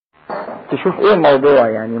تشوف ايه الموضوع،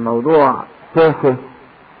 يعني موضوع تافه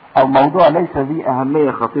او موضوع ليس ذي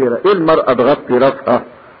اهمية خطيرة. ايه المرأة تغطي راسها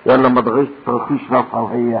ولا ما تغطيش راسها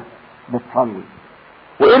وهي بتصلي؟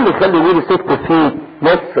 وايه اللي يخلي يقول ست فيه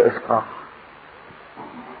نص اصحاح؟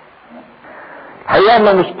 الحقيقة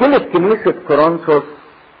ان مشكلة كنيسة كورنثوس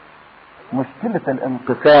مشكلة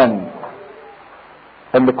الانقسام،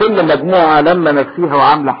 ان كل مجموعة لما نفسيها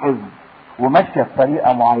وعاملة حزب وماشية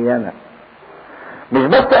بطريقة معينة. مش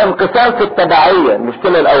بس انقسام في التبعية،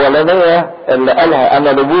 المشكلة الاولانية اللي قالها انا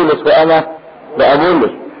لبولس وانا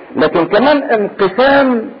لابولس، لكن كمان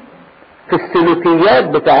انقسام في السلوكيات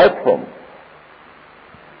بتاعتهم.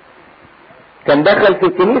 كان دخل في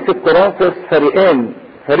كنيسة كورنثوس فريقين،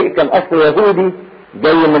 فريق كان اصله يهودي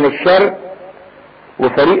جاي من الشرق،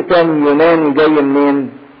 وفريق تاني يوناني جاي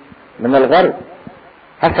منين؟ من الغرب.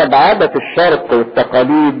 حسب عادة الشرق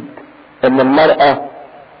والتقاليد ان المرأة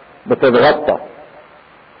بتتغطى،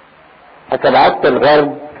 حسب عادة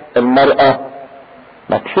الغرب المرأة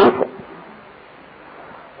مكشوفة.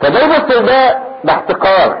 فده بس ده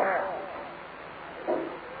باحتقار.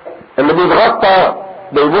 اللي بيتغطى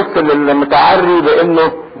بيبص للي متعري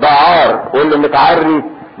بانه ده عار، واللي متعري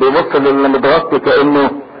بيبص للي متغطي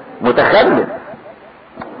كانه متخلف.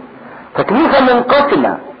 فكنيسة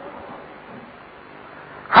منقسمة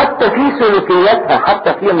حتى في سلوكياتها،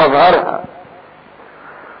 حتى في مظهرها.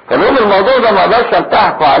 فنقول الموضوع ده ما اقدرش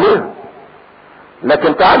انتهكوا عليه،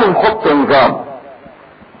 لكن تعالوا نحط نظام،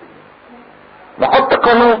 نحط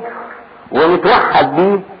قانون ونتوحد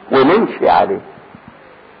بيه ونمشي عليه.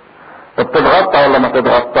 طب تتغطى ولا ما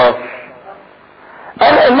تتغطاش؟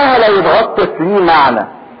 قال انها لو اتغطت ليه معنى،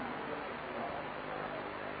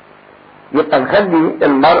 يبقى نخلي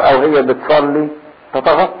المرأة وهي بتصلي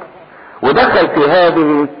تتغطى. ودخل في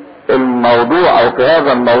هذه الموضوع او في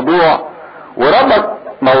هذا الموضوع وربط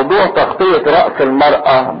موضوع تغطية رأس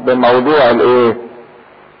المرأة بموضوع الايه؟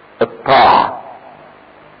 الطاعة.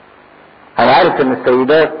 انا عارف ان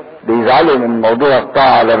السيدات بيزعلوا من موضوع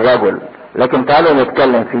الطاعة للرجل، لكن تعالوا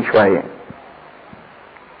نتكلم فيه شوية.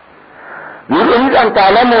 يريد ان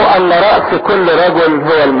تعلموا ان رأس كل رجل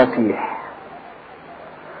هو المسيح،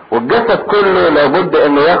 والجسد كله لابد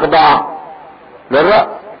انه يخضع للرأس.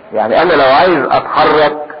 يعني انا لو عايز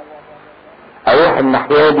اتحرك اروح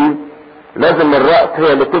الناحية دي، لازم الرأس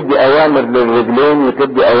هي اللي تدي اوامر للرجلين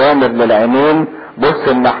وتدي اوامر للعينين، بص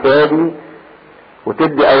الناحية دي،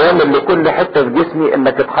 وتدي اوامر لكل حتة في جسمي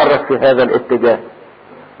انك تتحرك في هذا الاتجاه.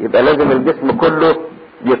 يبقى لازم الجسم كله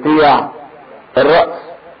يطيع الرأس،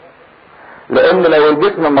 لان لو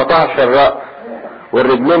الجسم ما طاعش الرأس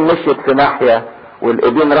والرجلين مشيت في ناحية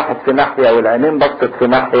والايدين راحت في ناحية والعينين بصت في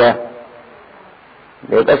ناحية،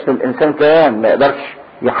 ما يبقاش الانسان كيان، ما يقدرش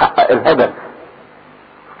يحقق الهدف.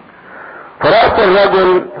 فرأس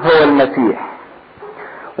الرجل هو المسيح،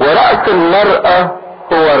 ورأس المرأة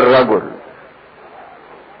هو الرجل،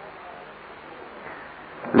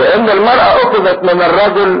 لان المرأة اخذت من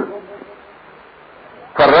الرجل،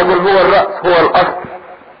 فالرجل هو الرأس، هو الاصل،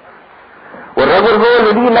 والرجل هو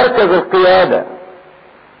اللي ليه مركز القيادة،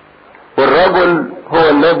 والرجل هو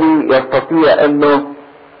الذي يستطيع انه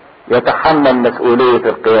يتحمل مسؤولية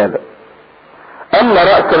القيادة. اما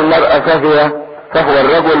رأس المرأة فهو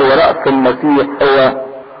الرجل، ورأس المسيح هو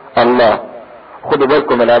الله. خدوا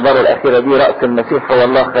بالكم العبارة الاخيرة دي، رأس المسيح هو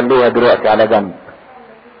الله، خلوها دلوقتي على جنب.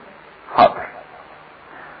 حاضر.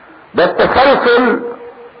 ده التسلسل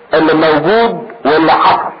اللي موجود واللي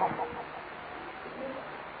حصل.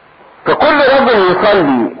 فكل رجل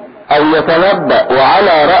يصلي او يتنبأ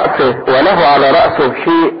وعلى رأسه وله على رأسه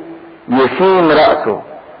شيء يشين رأسه.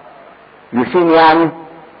 يشين يعني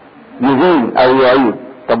يزين او يعيد.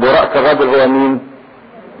 طب ورأس الرجل هو مين؟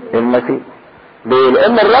 المسيح. ليه؟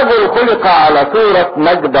 لان الرجل خلق على صورة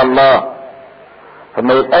مجد الله،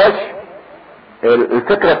 فما يبقاش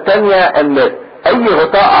الفكرة التانية ان اي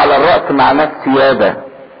غطاء على الرأس معناه سيادة،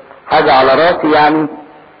 حاجة على راسي يعني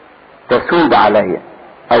تسود عليا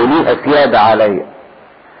او ليها سيادة عليا.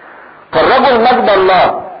 فالرجل مجد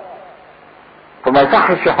الله، فما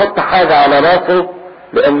يصحش يحط حاجة على راسه،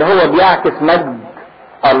 لان هو بيعكس مجد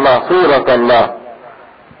الله، صورة الله،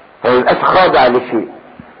 فما يبقاش خاضع لشيء.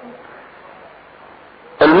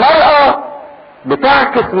 المرأة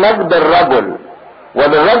بتعكس مجد الرجل،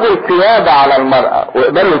 وللرجل سيادة على المرأة.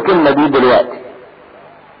 واقبلوا الكلمة دي دلوقتي،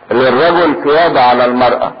 للرجل سيادة على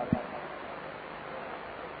المرأة.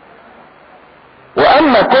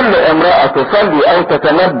 واما كل امرأة تصلي او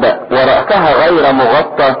تتنبأ ورأسها غير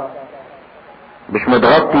مغطى، مش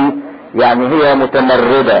متغطي، يعني هي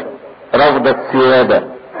متمردة، رافضة السيادة،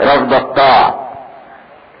 رافضة الطاعة،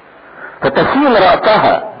 فتسيل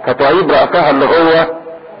رأسها، فتعيد رأسها اللي هو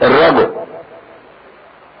الرجل.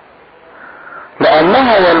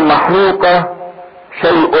 لانها والمحلوقة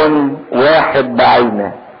شيء واحد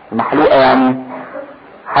بعينه. المحلوقة يعني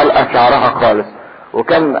حلقة شعرها خالص،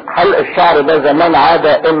 وكان حلق الشعر ده زمان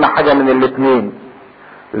عادة اما حاجة من الاتنين،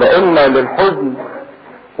 لا اما للحزن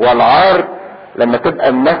والعار لما تبقى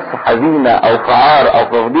النفس حزينة او في عار او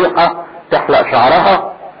في فضيحة تحلق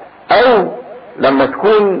شعرها، او لما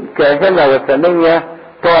تكون كاهنة وثنية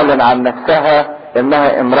تعلن عن نفسها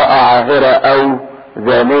انها امرأة عاهرة او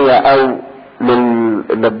زانية او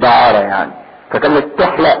للدعارة يعني، فكانت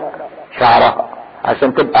تحلق شعرها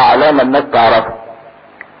عشان تبقى علامة الناس تعرفها.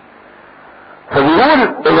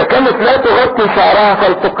 فبيقول اذا كانت لا تغطي شعرها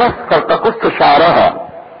فلتقص شعرها،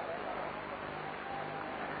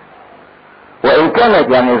 وان كانت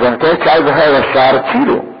يعني اذا ما كانتش عايزه هذا الشعر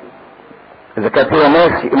تشيله، اذا كانت هي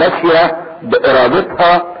ماشيه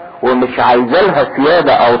بارادتها ومش عايزه لها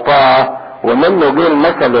سياده او طاعه. ومنه جه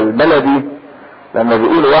المثل البلدي لما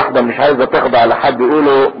بيقولوا واحده مش عايزه تخضع لحد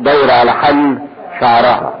يقولوا دايره على حل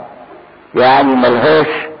شعرها، يعني ملهاش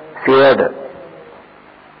سياده.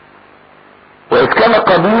 واذ كان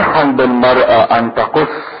قبيحا بالمرأة ان تقص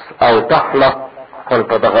او تحلق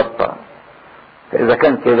فلتتغطى. فاذا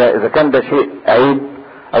كان كده، اذا كان ده شيء عيب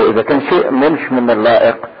او اذا كان شيء مش من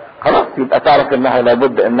اللائق، خلاص يبقى تعرف انها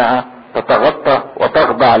لابد انها تتغطى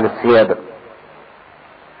وتخضع للسيادة.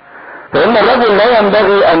 فان الرجل لا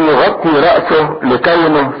ينبغي ان يغطي رأسه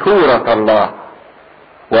لكونه صورة الله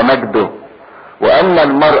ومجده، وان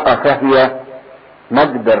المرأة فهي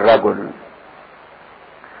مجد الرجل.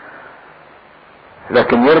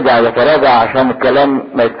 لكن يرجع يتراجع عشان الكلام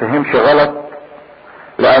ما يتفهمش غلط،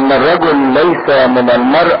 لان الرجل ليس من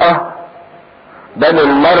المرأة بل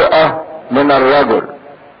المرأة من الرجل.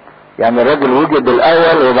 يعني الرجل وجد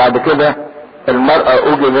الاول وبعد كده المرأة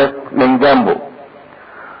وجدت من جنبه.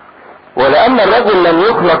 ولان الرجل لم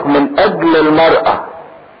يخلق من اجل المرأة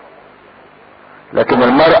لكن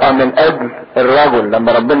المرأة من اجل الرجل.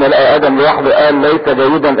 لما ربنا لقى ادم لوحده قال ليس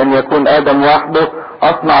جيدا ان يكون ادم وحده،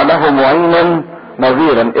 اصنع له معينا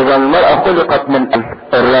نظيرا. اذا المرأة خلقت من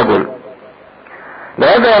الرجل.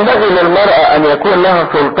 لهذا ينبغي للمرأة ان يكون لها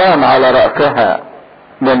سلطان على رأسها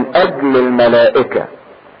من اجل الملائكة.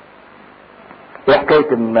 ايه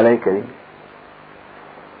حكاية الملائكة دي؟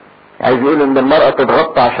 عايز يقول ان المرأة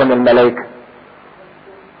تتغطى عشان الملائكة.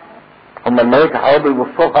 هم الملائكة حوالي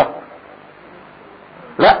يبصوها؟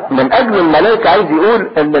 لا، من اجل الملائكة. عايز يقول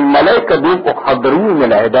ان الملائكة بيبقوا حاضرين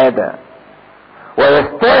العبادة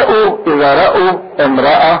ويستاءوا اذا رأوا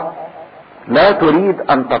امرأة لا تريد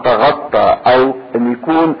ان تتغطى او ان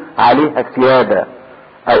يكون عليها سيادة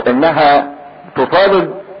او انها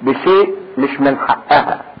تطالب بشيء مش من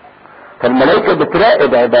حقها. فالملائكة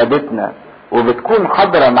بتراقب عبادتنا وبتكون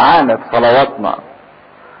حاضرة معانا في صلواتنا.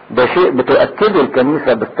 ده شيء بتؤكده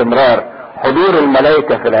الكنيسة باستمرار، حضور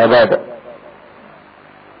الملائكة في العبادة.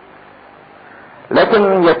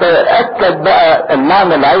 لكن يتأكد بقى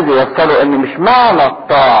المعنى اللي عايز يوصله ان مش معنى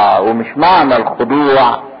الطاعة ومش معنى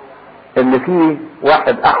الخضوع ان فيه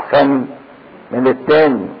واحد احسن من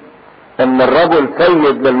التاني، ان الرجل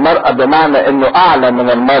سيد للمرأة بمعنى انه اعلى من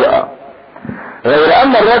المرأة، غير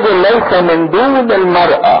ان الرجل ليس من دون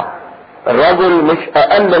المرأة. الرجل مش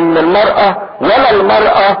اقل من المرأة ولا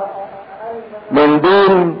المرأة من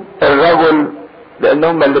دون الرجل، لان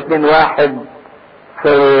هما الاتنين واحد في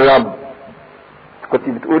الرب. كنت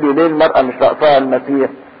بتقولي ليه المرأة مش رأسها المسيح؟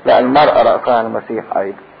 لا، المرأة رأسها المسيح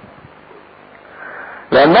ايضا،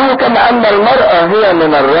 لانه كما ان المرأة هي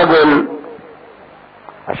من الرجل.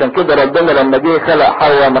 عشان كده ربنا لما جه خلق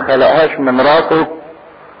حواء ما خلقهاش من راسه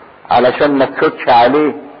علشان ما تسودش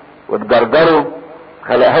عليه وتجرجره،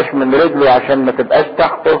 خلقهاش من رجله عشان ما تبقاش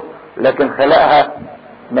تحته، لكن خلقها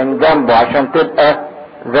من جنبه عشان تبقى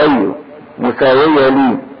زيه مساوية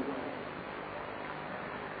ليه.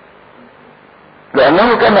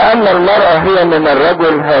 لانه كما ان المرأة هي من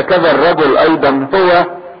الرجل هكذا الرجل ايضا هو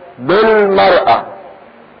بالمرأة.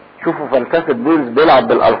 شوفوا فلسفة بولس بيلعب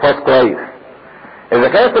بالالفاظ كويس. اذا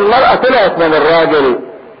كانت المرأة طلعت من الراجل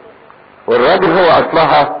والراجل هو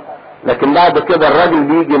اصلها، لكن بعد كده الراجل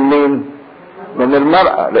بيجي منين؟ من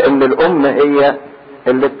المرأة، لان الام هي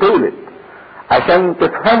اللي بتولد. عشان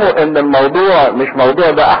تفهموا ان الموضوع مش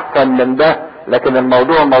موضوع ده احسن من ده، لكن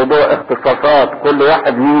الموضوع موضوع اختصاصات، كل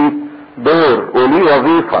واحد ليه دور وليه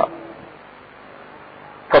وظيفة.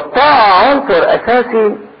 فالطاعة عنصر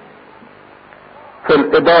اساسي في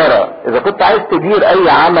الادارة. اذا كنت عايز تدير اي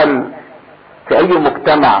عمل في اي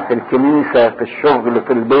مجتمع، في الكنيسة، في الشغل،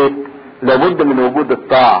 في البيت، لابد من وجود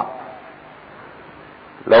الطاعة.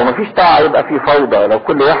 لو مفيش طاعة يبقى في فوضى. لو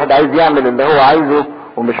كل واحد عايز يعمل اللي هو عايزه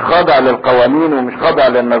ومش خاضع للقوانين ومش خاضع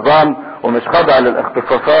للنظام ومش خاضع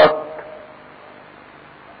للاختصاصات،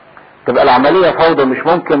 تبقى العملية فوضى، مش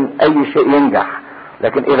ممكن اي شيء ينجح.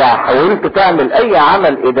 لكن اذا حاولت تعمل اي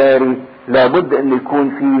عمل اداري لابد ان يكون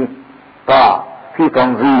فيه طاعة، فيه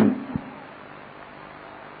تنظيم.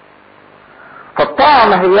 فالطاعة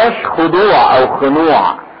ما هياش خضوع او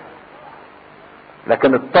خنوع،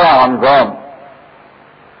 لكن الطاعة نظام.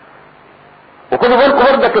 وخدوا بالكم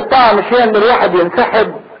برضك الطاعة مش هي ان الواحد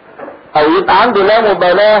ينسحب او يبقى عنده لا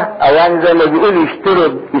مبالاة، او يعني زي ما بيقول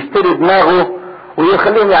يشتري دماغه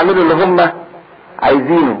ويخليهم يعملوا اللي هم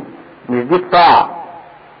عايزينه. مش دي الطاعة،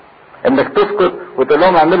 انك تسكت وتقول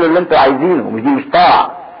لهم اعملوا اللي انتوا عايزينه، مش دي مش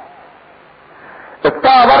طاعة.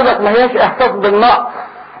 الطاعة برضك ما هياش احساس بالنقص،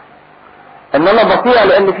 ان انا بطيع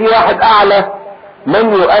لان في واحد اعلى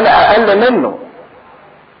مني وانا اقل منه،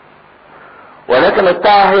 ولكن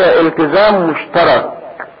الطاعة هي التزام مشترك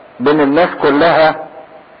بين الناس كلها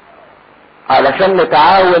علشان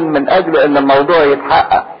نتعاون من اجل ان الموضوع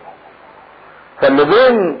يتحقق. فاللي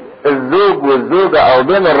بين الزوج والزوجة او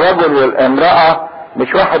بين الرجل والامرأة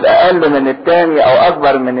مش واحد اقل من التاني او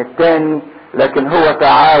اكبر من التاني، لكن هو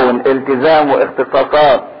تعاون، التزام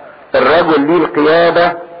واختصاصات. الرجل ليه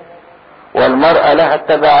القيادة والمرأة لها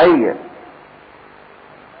التبعية.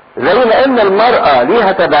 زي ما ان المرأة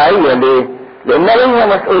ليها تبعية، ليه؟ لانها ليها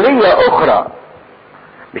مسؤولية اخرى،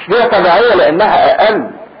 مش ليها تبعية لانها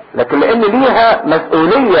اقل، لكن لان ليها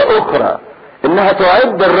مسؤولية اخرى، انها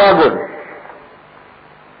تعد الرجل.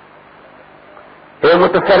 هي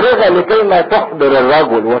متفرغة لكي ما تحضر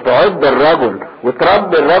الرجل وتعد الرجل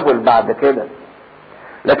وتربي الرجل بعد كده.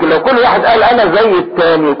 لكن لو كل واحد قال انا زي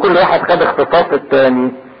التاني وكل واحد خد اختصاص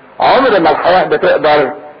التاني، عمر ما الحياة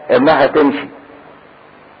بتقدر انها تمشي.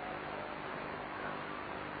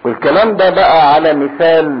 والكلام ده بقى على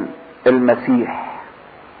مثال المسيح.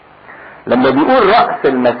 لما بيقول رأس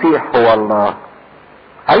المسيح هو الله،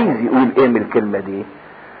 عايز يقول ايه من الكلمة دي؟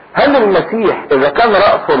 هل المسيح اذا كان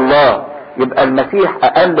رأس الله يبقى المسيح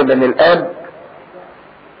اقل من الاب؟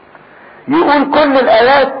 يقول كل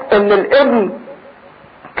الايات ان الابن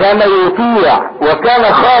كان يطيع وكان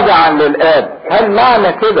خاضعا للاب. هل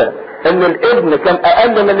معنى كده ان الابن كان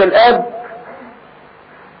اقل من الاب،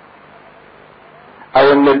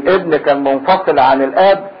 او ان الابن كان منفصل عن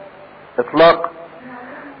الاب؟ اطلاقا.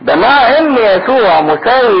 ده مع ان يسوع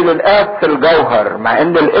مساوي للاب في الجوهر، مع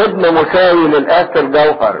ان الابن مساوي للاب في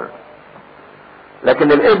الجوهر،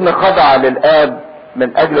 لكن الابن خضع للاب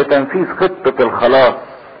من اجل تنفيذ خطة الخلاص.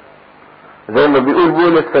 زي ما بيقول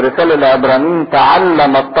بولس في رسالة العبرانيين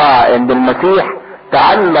تعلم الطاعة، ان المسيح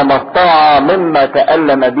تعلم الطاعة مما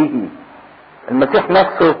تألم به. المسيح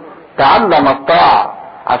نفسه تعلم الطاعة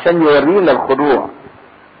عشان يورينا الخضوع،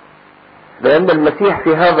 لان المسيح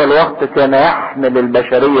في هذا الوقت كان يحمل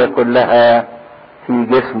البشرية كلها في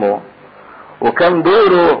جسمه، وكان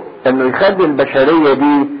دوره انه يخلي البشرية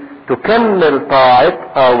دي تكمل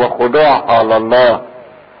طاعتها وخضوعها لله.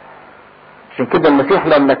 عشان كده المسيح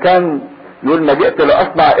لما كان يقول ما جئت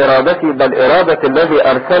لأصنع ارادتي بل ارادة الذي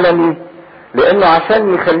ارسلني، لانه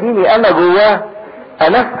عشان يخليني انا جواه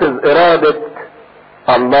انفذ ارادة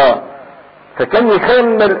الله، فكان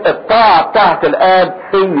يكمل الطاعة بتاعت الاب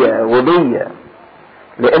فيا وبيا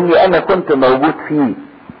لاني انا كنت موجود فيه.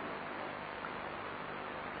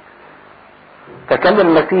 فكان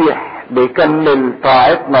المسيح بيكمل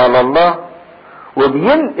طاعتنا لله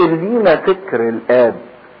وبينقل لينا فكر الاب،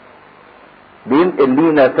 بينقل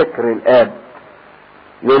لينا فكر الاب،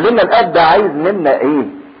 يقول لنا الاب ده عايز منا ايه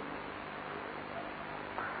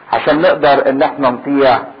عشان نقدر ان احنا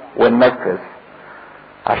نطيع وننفذ.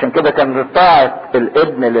 عشان كده كان طاعة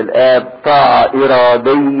الابن للاب طاعة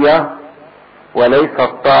ارادية وليست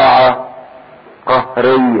طاعة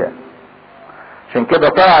قهرية. عشان كده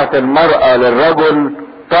طاعة المرأة للرجل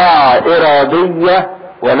طاعة ارادية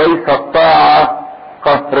وليست طاعة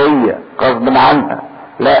قهرية غصب عنها،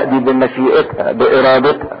 لا دي بمشيئتها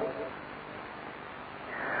بارادتها.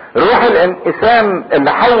 روح الانقسام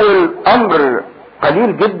اللي حول امر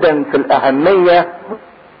قليل جدا في الاهمية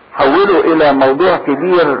حوله الى موضوع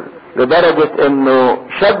كبير، لدرجة انه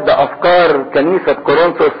شد افكار كنيسة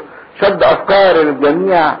كورنثوس، شد افكار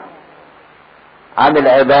الجميع عن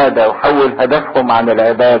العبادة وحول هدفهم عن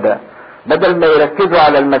العبادة. بدل ما يركزوا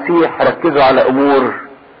على المسيح ركزوا على امور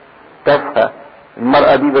تافهة.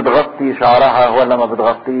 المرأة دي بتغطي شعرها ولا ما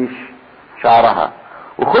بتغطيش شعرها.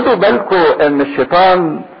 وخدوا بالكم ان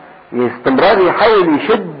الشيطان باستمرار يحاول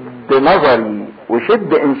يشد نظري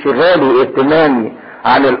ويشد انشغالي واهتمامي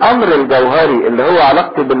عن الامر الجوهري اللي هو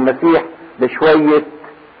علاقتي بالمسيح بشوية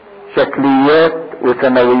شكليات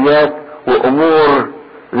وثانويات وامور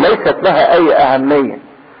ليست لها اي اهمية.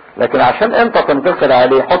 لكن عشان انت تنتصر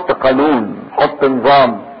عليه حط قانون، حط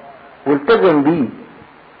نظام والتزم بيه.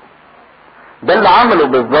 ده اللي عمله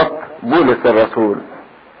بالظبط بولس الرسول.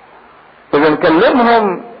 اذا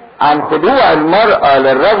نكلمهم عن خضوع المرأة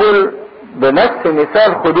للرجل بنفس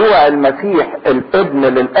مثال خضوع المسيح الابن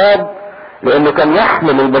للاب، لانه كان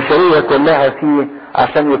يحمل البشرية كلها فيه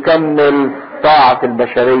عشان يكمل طاعة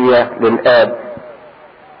البشرية للاب.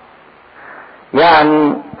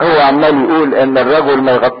 يعني هو عمال يقول ان الرجل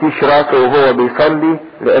ما يغطيش راسه وهو بيصلي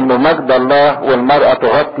لانه مجد الله، والمرأة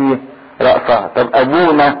تغطي رأسها. طب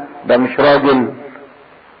ابونا ده مش راجل؟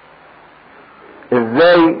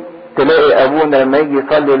 ازاي تلاقي ابونا لما يجي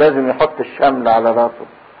يصلي لازم يحط الشمل على راسه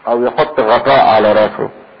او يحط غطاء على راسه؟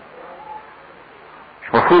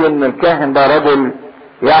 مش مفروض ان الكاهن ده رجل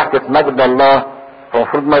يعكس مجد الله؟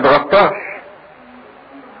 المفروض ما يتغطاش.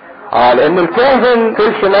 لان الكاهن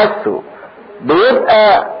تلش نفسه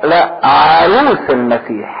بيبقى لا عروس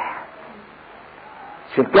المسيح.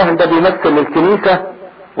 مش الكاهن ده بيمثل الكنيسة،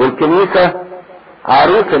 والكنيسة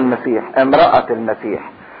عروس المسيح، امرأة المسيح.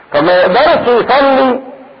 فما يقدرش يصلي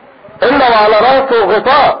الا وعلى راسه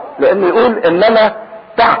غطاء، لانه يقول ان انا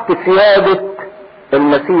تحت سيادة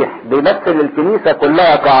المسيح، بيمثل الكنيسة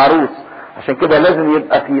كلها كعروس. عشان كده لازم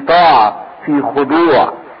يبقى في طاعة، في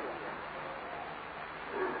خضوع.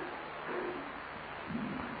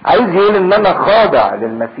 عايز يقول ان انا خاضع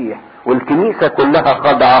للمسيح، والكنيسة كلها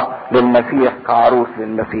خاضعة للمسيح كعروس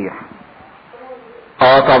للمسيح.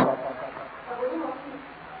 طب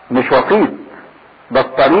مش وسيط، ده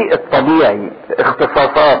الطريق الطبيعي،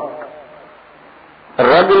 اختصاصات.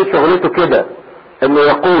 الراجل شغلته كده انه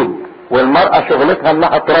يقود، والمرأة شغلتها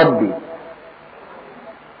انها تربي.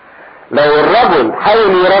 لو الرجل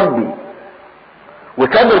حاول يربي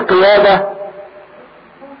وساب القيادة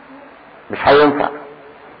مش هينفع.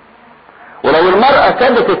 ولو المرأة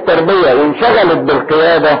سابت التربية وانشغلت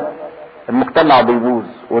بالقيادة المجتمع بيبوظ.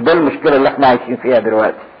 وده المشكلة اللي احنا عايشين فيها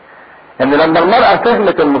دلوقتي، ان لما المرأة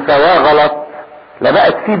فهمت المساواة غلط، لا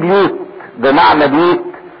بقت في بيوت، بمعنى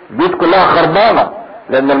بيوت كلها خربانة،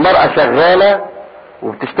 لان المرأة شغالة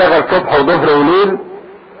وبتشتغل صبح وظهر وليل،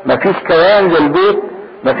 مفيش كيان للبيت،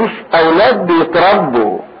 مفيش اولاد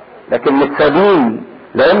بيتربوا، لكن متسابين،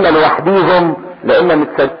 لا اما لوحديهم، لا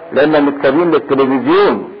اما متسابين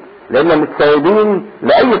للتلفزيون، لا اما متسابين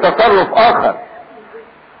لاي تصرف اخر.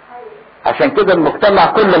 عشان كده المجتمع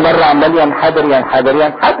كل مرة عمال ينحدر،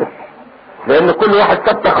 لان كل واحد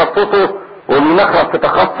ساب تخصصه وبينخرط في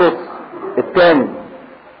تخصص التاني.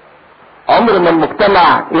 عمر ما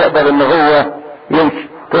المجتمع يقدر ان هو يمشي.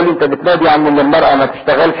 تقول لي انت بتنادي عن ان المرأة ما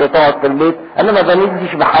تشتغلش وتقعد في البيت، انا ما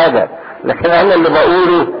بناديش بحاجة، لكن انا اللي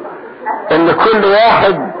بقوله ان كل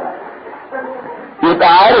واحد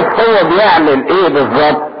يبقى عارف هو بيعمل ايه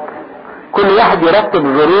بالظبط. كل واحد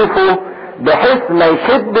يرتب ظروفه بحيث ما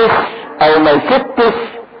يشدش او ما يشتش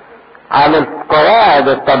عن القواعد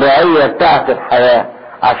الطبيعية بتاعت الحياة،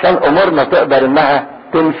 عشان امورنا تقدر انها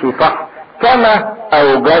تمشي صح كما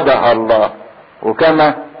اوجدها الله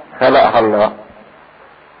وكما خلقها الله.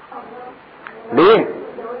 ليه؟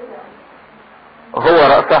 هو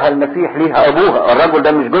رأسها المسيح، ليها ابوها. الرجل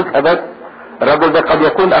ده مش جوزها بس، الرجل ده قد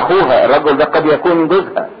يكون اخوها، الرجل ده قد يكون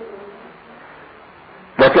جوزها.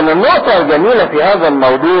 لكن النقطة الجميلة في هذا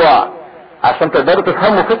الموضوع عشان تقدروا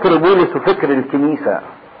تفهموا فكر بولس وفكر الكنيسة،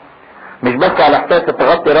 مش بس على حكاية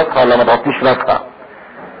تغطي راسها ولا ما تغطيش راسها،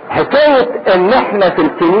 حكاية ان احنا في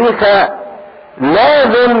الكنيسة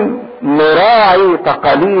لازم نراعي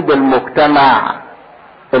تقاليد المجتمع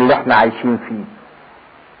اللي احنا عايشين فيه.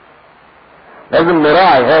 لازم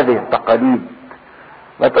نراعي هذه التقاليد.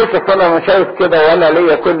 ما تقولش انا شايف كده وانا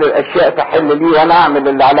ليا كل الاشياء تحل لي وانا اعمل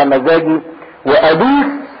اللي على مزاجي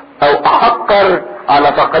وادوس او احقر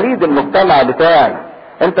على تقاليد المجتمع بتاعي.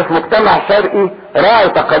 انت في مجتمع شرقي، راعي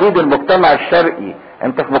تقاليد المجتمع الشرقي.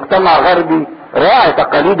 انت في مجتمع غربي، راعي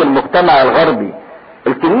تقاليد المجتمع الغربي.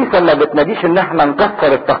 الكنيسة ما بتناديش ان احنا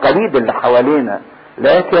نكسر التقاليد اللي حوالينا،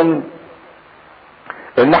 لكن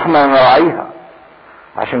ان احنا نراعيها.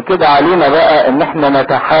 عشان كده علينا بقى ان احنا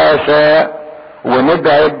نتحاشى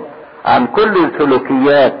ونبعد عن كل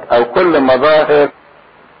السلوكيات او كل مظاهر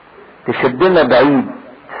تشدنا بعيد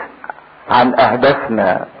عن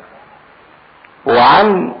اهدافنا،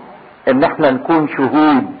 وعن ان احنا نكون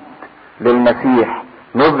شهود للمسيح،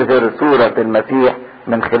 نظهر صورة المسيح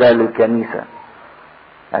من خلال الكنيسة.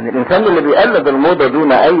 يعني الانسان اللي بيقلد الموضة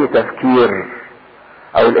دون اي تفكير،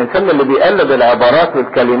 او الانسان اللي بيقلد العبارات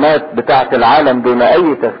والكلمات بتاعة العالم دون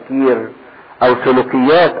اي تفكير، او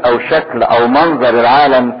سلوكيات او شكل او منظر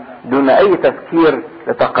العالم دون اي تفكير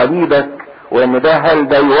لتقاليدك، وان ده هل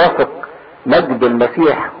ده يوافق مجد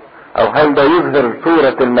المسيح او هل ده يظهر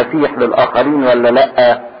صورة المسيح للاخرين ولا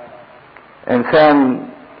لا. انسان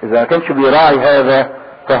اذا ما كانش بيراعي هذا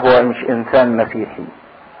فهو مش انسان مسيحي.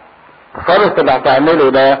 التصرف اللي هتعمله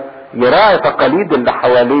ده يراعي تقاليد اللي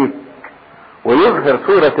حواليك ويظهر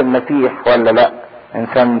صورة المسيح ولا لا،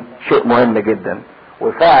 انسان شيء مهم جدا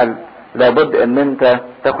وفعل لابد ان انت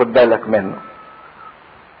تاخد بالك منه.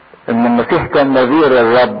 ان المسيح كان نذير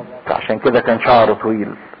الرب، عشان كده كان شعره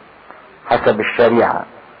طويل حسب الشريعة.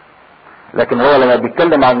 لكن هو لما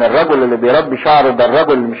بيتكلم عن الرجل اللي بيربي شعره، ده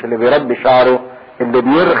الرجل مش اللي بيربي شعره، اللي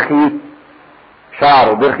بيرخي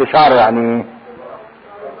شعره. بيرخي شعره يعني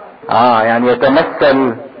يعني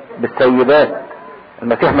يتمثل بالسيدات.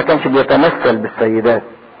 المسيح ما كانش بيتمثل بالسيدات،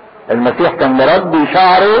 المسيح كان مربي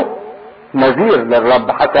شعره نذير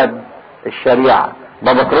للرب حسب الشريعة.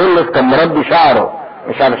 بابا كرولوس كان مربي شعره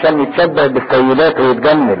مش علشان يتشبه بالسيدات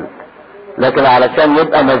ويتجمل، لكن علشان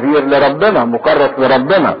يبقى نذير لربنا، مكرس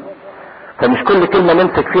لربنا. فمش كل كلمة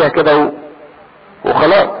نمسك فيها كده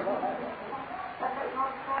وخلاص.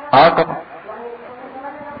 طبعا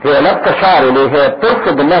هي لابسه شعر ليه؟ هي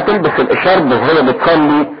بترفض انها تلبس الاشارب وهي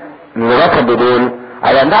بتصلي اللي رفضوا دول،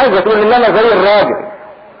 على انها عايزه تقول ان انا زي الراجل.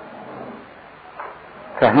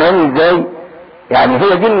 فاهماني ازاي؟ يعني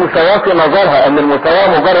هي دي المساواة في نظرها، ان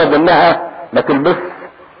المساواة مجرد انها ما تلبس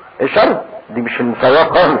اشارب، دي مش المساواة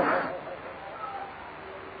خالص.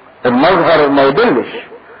 المظهر ما يدلش،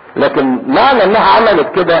 لكن معنى انها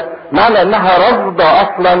عملت كده معنى انها رافضة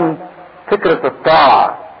اصلا فكرة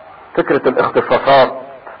الطاعة، فكرة الاختصاصات،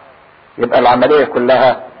 يبقى العملية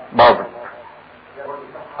كلها باظت.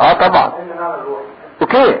 طبعا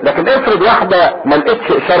اوكي، لكن افرض واحدة ما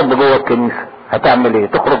لقتش اشارب جوه الكنيسة، هتعمل ايه؟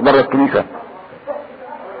 تخرج بره الكنيسة؟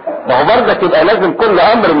 ما هو برضك يبقى لازم كل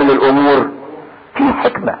امر من الامور فيه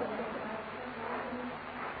حكمة.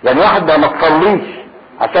 يعني واحدة ما تصليش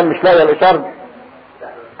عشان مش لاقيه الاشارب،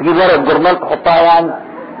 تجيب ورقة جورنال تحطها يعني؟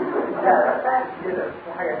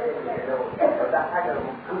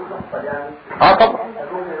 طبعا.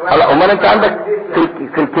 هلا امال انت عندك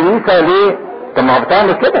في الكنيسة ليه؟ طب ما هو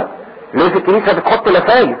بتعمل كده ليه في الكنيسة؟ بتحط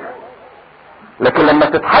لفايف. لكن لما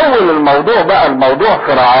تتحول الموضوع بقى الموضوع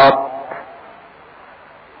صراعات،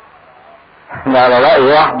 على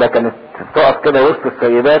رأي واحدة كانت تقف كده وسط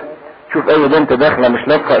السيدات، تشوف اي بنت داخلة مش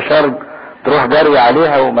لابسة اشارب تروح جارية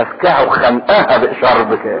عليها ومسكها وخنقها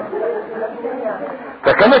باشارب كده.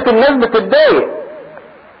 فكانت الناس بتتضايق.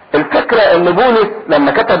 الفكرة ان بولس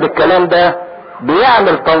لما كتب الكلام ده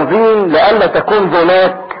بيعمل تنظيم لألا تكون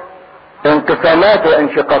هناك انقسامات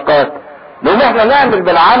وانشقاقات. لان احنا نعمل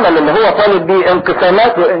بالعمل اللي هو طالب بيه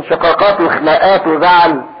انقسامات وانشقاقات وخناقات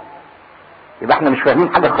وزعل، يبقى احنا مش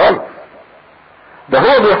فاهمين حاجة خالص. ده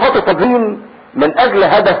هو بيحط تنظيم من اجل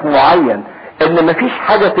هدف معين، ان مفيش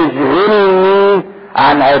حاجة تشغلني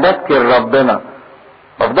عن عبادتي لربنا.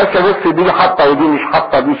 ما افضلش ابص دي حاطه ودي مش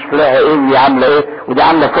حاطه، دي شكلها ايه، ودي عامله ايه، ودي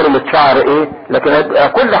عامله فورمه شعر ايه. لكن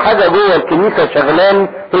كل حاجه جوه الكنيسه شغلان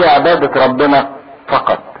هي عباده ربنا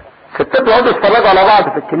فقط. ستات يقعدوا يتفرجوا على بعض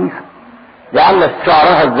في الكنيسه، دي عامله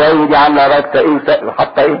شعرها ازاي، ودي عامله راسها ايه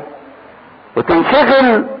وحاطه ايه،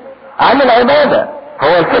 وتنشغل عن العباده.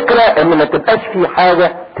 هو الفكره ان ما تبقاش في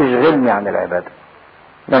حاجه تشغلني عن العباده.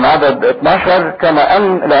 من عدد 12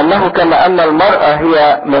 لأنه كما أن المرأة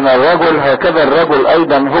هي من الرجل هكذا الرجل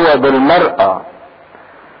أيضا هو بالمرأة،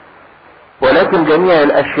 ولكن جميع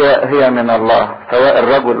الأشياء هي من الله، سواء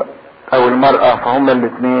الرجل أو المرأة فهم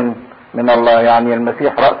الاثنين من الله. يعني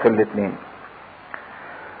المسيح رأس الاثنين.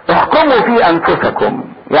 احكموا في أنفسكم،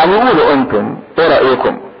 يعني قولوا أنتم إيه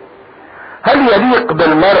رأيكم؟ هل يليق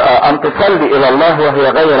بالمرأة أن تصلي إلى الله وهي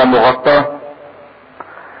غير مغطاة؟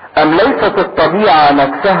 أم ليست الطبيعة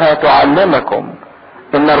نفسها تعلمكم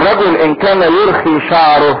ان الرجل ان كان يرخي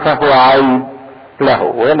شعره فهو عيب له؟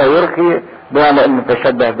 وهنا يرخي بمعنى انه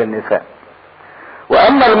تشبه بالنساء.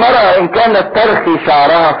 واما المرأة ان كانت ترخي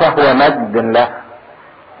شعرها فهو مجد له،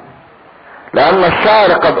 لان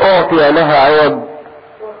الشعر قد اعطي لها عوض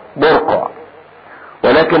برقع.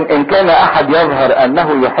 ولكن ان كان احد يظهر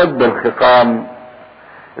انه يحب الخصام،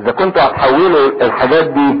 اذا كنتوا هتحولوا الحاجات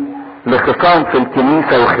دي لخصام في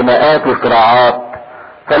الكنيسة وخناقات وصراعات،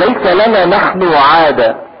 فليس لنا نحن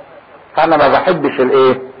عادة. فانا ما بحبش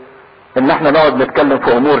الايه ان احنا نقعد نتكلم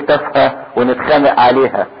في امور تافهة ونتخانق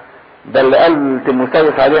عليها. ده اللي قال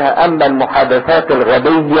تيموثاوس عليها: اما المحادثات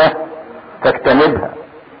الغبية فاجتنبها.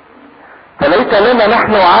 فليس لنا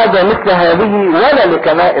نحن عادة مثل هذه ولا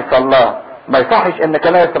لكنائس الله. ما يصحش ان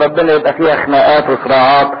كنائس ربنا يبقى فيها خناقات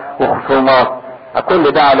وصراعات وخصومات،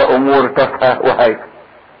 كل ده على امور تافهة وهايفة.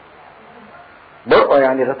 برقع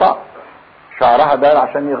يعني غطاء، شعرها ده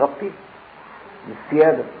عشان يغطيه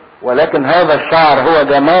بالسيادة، ولكن هذا الشعر هو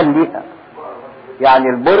جمال ليها. يعني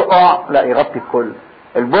البرقع لا يغطي الكل.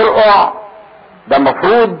 البرقع ده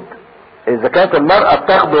مفروض اذا كانت المرأة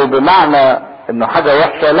بتاخده بمعنى انه حاجة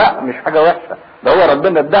وحشة، لا مش حاجة وحشة، ده هو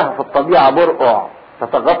ربنا اداها في الطبيعة برقع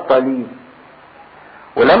تتغطى ليه.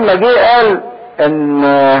 ولما جه قال ان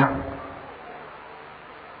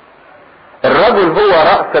الرجل هو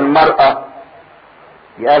رأس المرأة،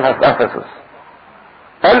 قالها في افسس،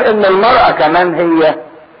 قال ان المرأة كمان هي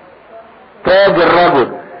تاج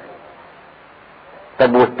الرجل.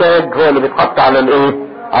 طب والتاج هو اللي بيتحط على الايه؟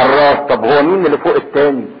 على الراس. طب هو مين اللي فوق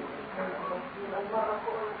التاني؟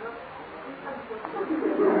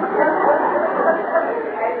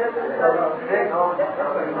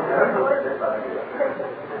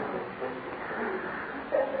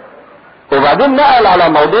 وبعدين نقل على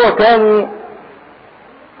موضوع تاني،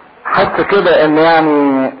 حس كده ان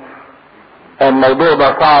يعني الموضوع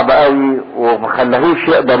ده صعب قوي ومخلهوش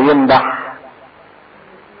يقدر يمدح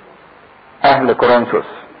اهل كورنثوس.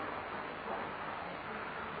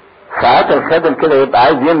 ساعات الخادم كده يبقى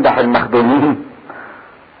عايز يمدح المخدومين،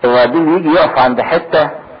 وبعدين يجي يقف عند حته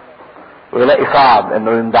ويلاقي صعب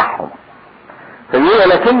انه يمدحهم، فيقول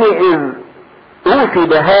لكني اذ اوفي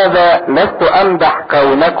بهذا لست امدح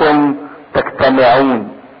كونكم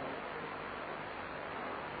تجتمعون.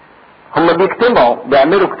 هم بيجتمعوا،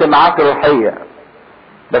 بيعملوا اجتماعات روحيه،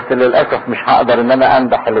 بس للاسف مش هقدر ان انا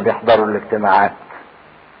امدح اللي بيحضروا الاجتماعات.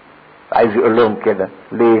 عايز يقول لهم كده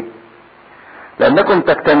ليه؟ لانكم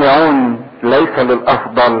تجتمعون ليس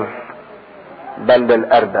للافضل بل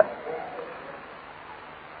للاردأ.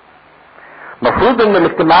 مفروض ان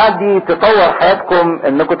الاجتماعات دي تطور حياتكم،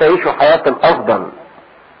 انكم تعيشوا حياة الافضل.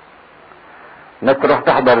 انك تروح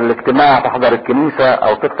تحضر الاجتماع، تحضر الكنيسة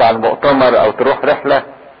او تطلع المؤتمر او تروح رحلة،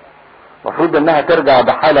 مفروض انها ترجع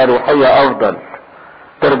بحالة روحية افضل،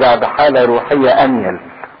 ترجع بحالة روحية انيل.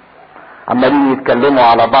 عمالين يتكلموا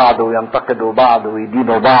على بعض وينتقدوا بعض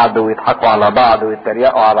ويدينوا بعض ويضحكوا على بعض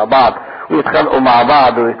ويتريقوا على بعض ويتخانقوا مع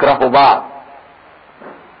بعض ويكرهوا بعض.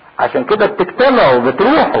 عشان كده بتجتمعوا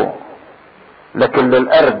بتروحوا، لكن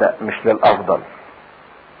للأردأ مش للأفضل.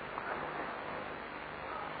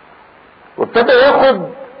 وابتدى ياخد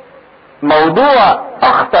موضوع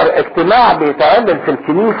اخطر اجتماع بيتعمل في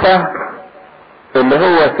الكنيسة، اللي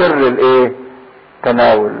هو سر الايه؟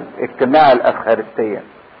 تناول، اجتماع الافخارستية.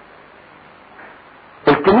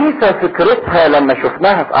 الكنيسة فكرتها لما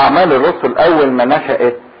شفناها في اعمال الرسل اول ما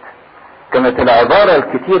نشأت، كانت العبارة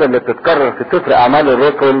الكتيرة اللي بتتكرر في سفر اعمال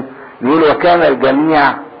الرسل يقول وكان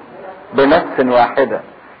الجميع بنفس واحدة.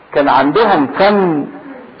 كان عندهم فن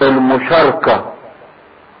المشاركة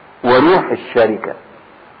وروح الشركة.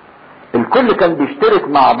 الكل كان بيشترك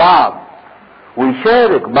مع بعض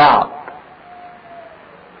ويشارك بعض.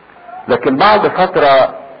 لكن بعد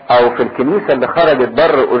فترة او في الكنيسة اللي خرجت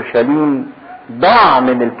بره اورشليم ضاع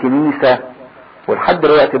من الكنيسة، ولحد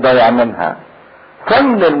دلوقتي ضايع منها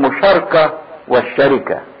فن المشاركة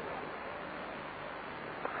والشركة.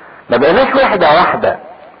 ما بقيناش واحدة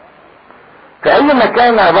في اي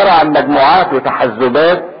مكان، عبارة عن مجموعات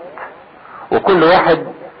وتحزبات، وكل واحد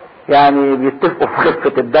يعني بيتفقوا في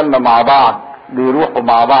خفة الدم مع بعض، بيروحوا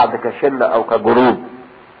مع بعض كشلة او كجروب.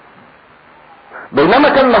 بينما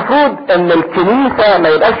كان المفروض ان الكنيسة ما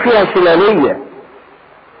يبقاش فيها شلالية.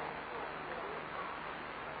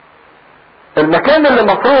 المكان اللي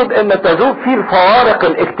المفروض ان تذوب فيه الفوارق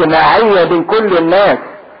الاجتماعية بين كل الناس،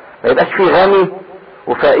 ما يبقاش فيه غني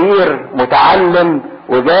وفقير، متعلم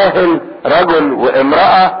وجاهل، رجل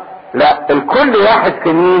وامرأة، لا، الكل واحد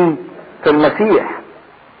في مين؟ في المسيح.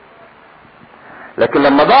 لكن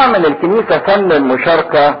لما ضاع من الكنيسة فن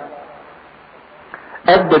المشاركة،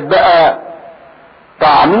 ادت بقى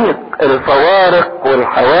تعميق الفوارق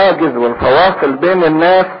والحواجز والفواصل بين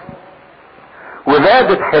الناس،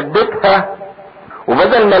 وزادت حدتها.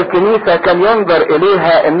 وبدل ما الكنيسة كان ينظر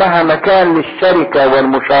اليها انها مكان للشركة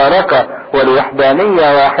والمشاركة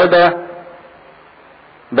والوحدانية واحدة،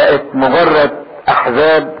 بقت مجرد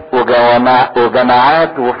احزاب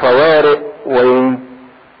وجماعات وفوارق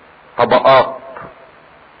وطبقات.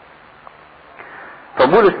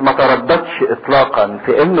 فبولس ما ترددش اطلاقا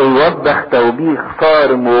في انه يوضح توبيخ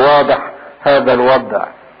صارم وواضح هذا الوضع.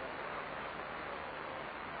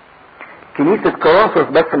 كنيسة كورنثوس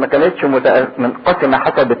بس ما كانتش منقسمة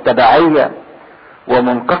حسب التبعية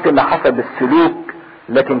ومنقسمة حسب السلوك،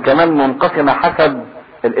 لكن كمان منقسمة حسب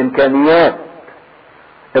الامكانيات.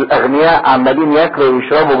 الاغنياء عمالين ياكلوا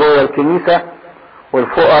ويشربوا جوه الكنيسة،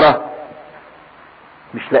 والفقراء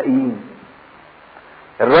مش لاقيين.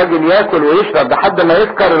 الراجل ياكل ويشرب لحد ما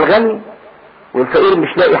يسكر الغني، والفقير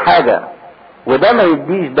مش لاقي حاجة، وده ما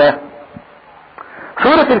يديش ده.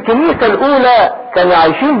 صورة الكنيسة الاولى كانوا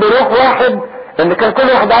عايشين بروح واحد، ان كان كل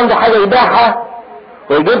واحد عنده حاجة يبيعها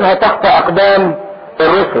ويجيبها تحت اقدام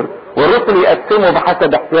الرسل، والرسل يقسموا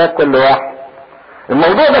بحسب احتياج كل واحد.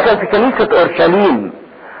 الموضوع ده كان في كنيسة اورشليم،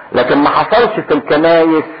 لكن ما حصلش في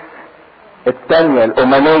الكنايس الثانية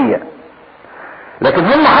الأممية. لكن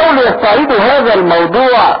هم حاولوا يستعيدوا هذا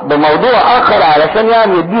الموضوع بموضوع آخر علشان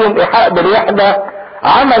يعني يديهم إيحاء بالوحدة.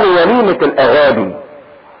 عملوا وليمة الأغابي.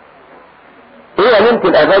 ايه وليمة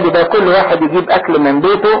الأغابي ده؟ كل واحد يجيب أكل من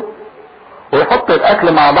بيته ويحط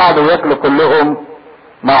الأكل مع بعض وياكلوا كلهم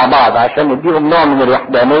مع بعض عشان يديهم نوع من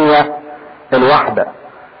الوحدانية الواحدة.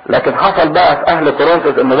 لكن حصل بقى في أهل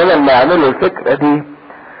كورنثوس إن بدل ما يعملوا الفكرة دي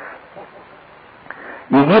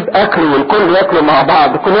يجيب أكل والكل ياكلوا مع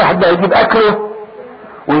بعض، كل واحد بقى يجيب أكله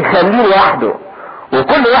ويخليه لوحده،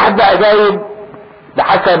 وكل واحد بقى جايب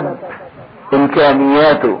بحسب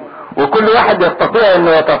إمكانياته، وكل واحد يستطيع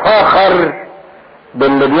إنه يتفاخر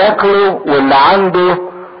باللي بياكله واللي عنده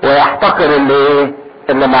ويحتقر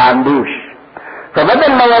اللي ما عندوش.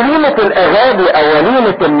 فبدل ما وليمة الأغابي أو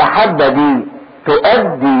وليمة المحبة دي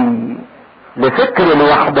تؤدي لفكر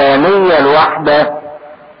الوحدانية الواحدة،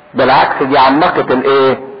 بالعكس دي عمقت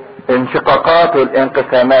انشقاقات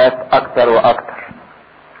والانقسامات اكتر واكتر.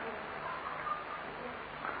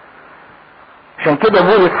 عشان كده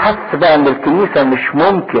بولس حس بقى ان الكنيسة مش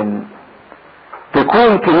ممكن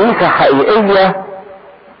تكون كنيسة حقيقية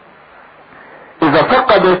اذا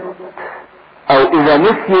فقدت او اذا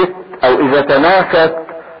نسيت او اذا تناست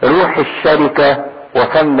روح الشركة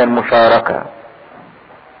وفن المشاركة.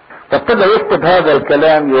 فابتدى يكتب هذا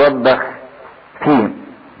الكلام يوضح فيه.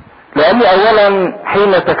 لاني اولا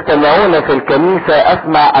حين تجتمعون في الكنيسة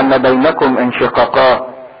اسمع ان بينكم انشقاقات،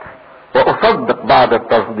 واصدق بعض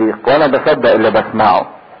التصديق، وانا بصدق اللي بسمعه،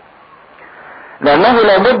 لانه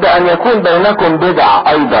لابد ان يكون بينكم بدع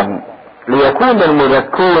ايضا ليكون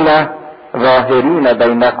المذكون ظاهرين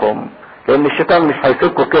بينكم. لان الشيطان مش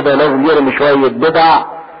هيسيبكم كده، لازم يرمي شوية بدع،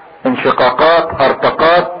 انشقاقات،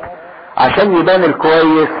 هرطقات، عشان يبان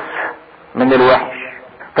الكويس من الوحش.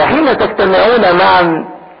 فحين تجتمعون معا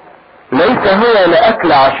ليس هو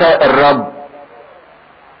لاكل عشاء الرب،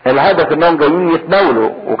 الهدف انهم جايين يتناولوا،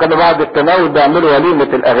 وكانوا بعد التناول بيعملوا وليمة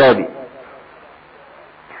الاغابي.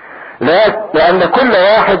 لان كل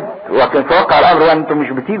واحد، وكان في واقع الامر انتم مش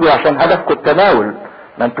بتيجوا عشان هدفكم التناول،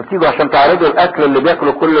 ما انتم بتيجوا عشان تعرضوا الاكل اللي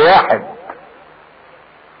بياكله كل واحد.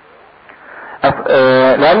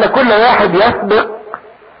 لان كل واحد يسبق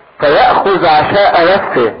فيأخذ عشاء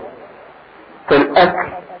نفسه في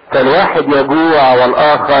الاكل، فالواحد يجوع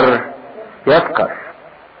والاخر يفقر.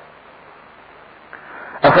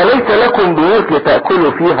 افليس لكم بيوت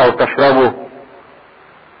لتأكلوا فيها وتشربوا؟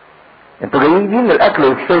 انتوا جايين الاكل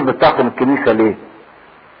والشرب بتاعكم الكنيسة ليه؟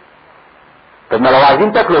 طب ما لو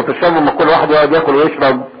عايزين تاكلوا وتشربوا ما كل واحد يقعد ياكل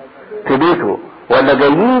ويشرب في بيته، ولا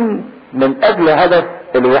جايين من اجل هدف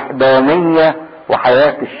الوحدانية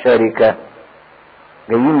وحياة الشركة؟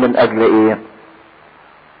 جايين من اجل ايه؟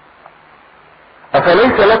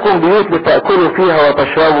 افليس لكم بيوت لتأكلوا فيها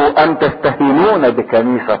وتشربوا ام تستهينون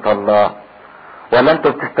بكنيسة الله؟ ولا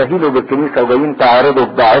انتوا بتستهينوا بالكنيسة وجايين تعرضوا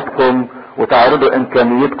بضاعتكم وتعرضوا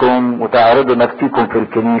امكانيتكم وتعرضوا نفسيكم في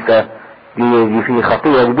الكنيسة؟ دي في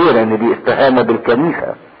خطية كبيرة، ان دي استهانة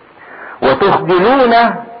بالكنيسة. وتخجلون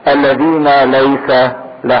الذين ليس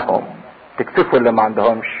لهم، تكسفوا اللي ما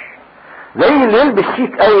عندهمش. زي اللي يلبس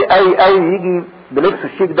شيك اي يجي بلبسه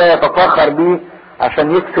الشيك ده يتفاخر بيه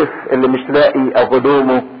عشان يكسف اللي مش لاقي او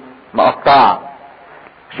هدومه مقطعه.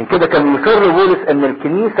 عشان كده كان يصر بولس ان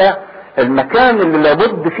الكنيسة المكان اللي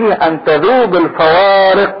لابد فيه ان تذوب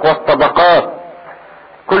الفوارق والطبقات،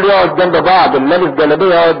 كل يقعد جنب بعض، اللي لابس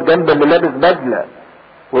جلابيه يقعد جنب اللي لابس بدله،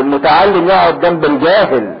 والمتعلم يقعد جنب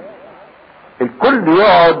الجاهل، الكل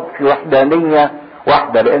يقعد في وحدانية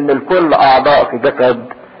واحدة، لان الكل اعضاء في جسد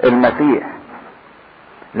المسيح.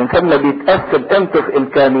 الانسان ما بيتقسم قيمته في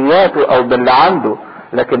امكانياته او باللي عنده،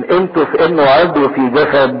 لكن قيمته في انه عضو في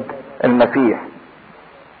جسد المسيح.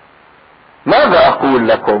 ماذا اقول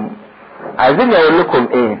لكم؟ عايزين اقول لكم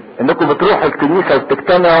ايه؟ انكم بتروحوا الكنيسة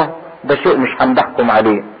وبتجتمعوا، ده شيء مش همدحكم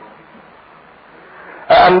عليه.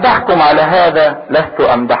 امدحكم على هذا؟ لست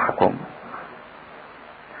امدحكم.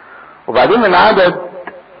 وبعدين من عدد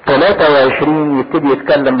 23 يبتدي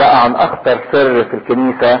يتكلم بقى عن اخطر سر في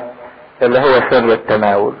الكنيسة اللي هو سر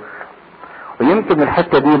التناول. ويمكن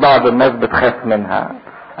الحتة دي بعض الناس بتخاف منها،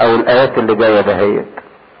 او الايات اللي جاية دهيت.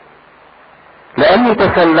 لاني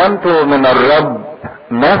تسلمت من الرب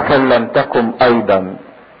ما سلمتكم ايضا،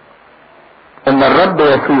 ان الرب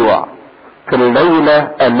يسوع في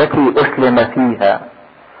الليلة التي اسلم فيها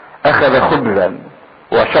اخذ خبزا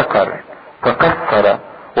وشكر فكسر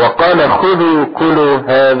وقال خذوا كلوا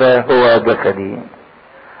هذا هو جسدي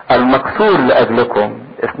المكسور لاجلكم،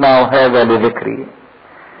 اصنعوا هذا لذكري.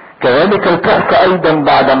 كذلك الكأس ايضا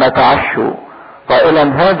بعدما تعشوا قائلا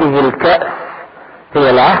هذه الكأس هي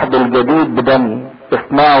العهد الجديد بدمي،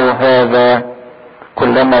 اصنعوا هذا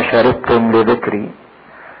كلما شربتم لذكري،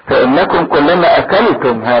 فإنكم كلما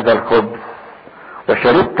أكلتم هذا الخبز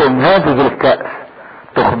وشربتم هذه الكأس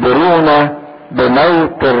تخبرون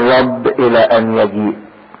بموت الرب إلى أن يجيء.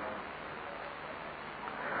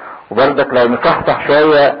 وبرضك لو نصحصح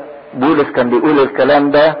شوية، بولس كان بيقول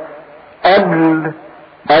الكلام ده قبل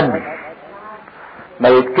ما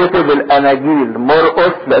يتكتب الاناجيل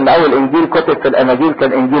مرقس، لان اول انجيل كتب في الاناجيل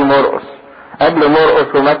كان انجيل مرقس، قبل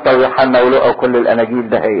مرقس ومتى ويوحنا ولوقا وكل الاناجيل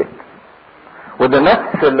دهيت. وده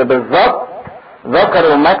نفس اللي بالظبط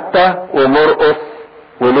ذكروا متى ومرقس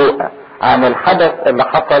ولوقا عن الحدث اللي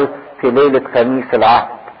حصل في ليلة خميس العهد.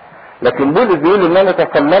 لكن بولس بيقول ان انا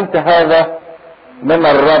تسلمت هذا من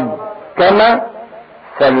الرب كما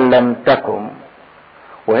سلمتكم.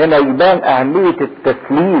 وهنا يبان اهمية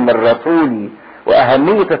التسليم الرسولي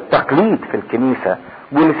واهمية التقليد في الكنيسة.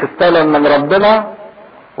 بولس استلم من ربنا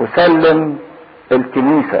وسلم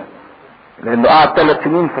الكنيسة، لانه قعد 3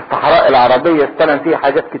 سنين في الصحراء العربية استلم فيه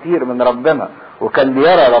حاجات كتير من ربنا وكان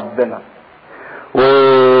بيرى ربنا.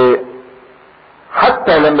 وحتى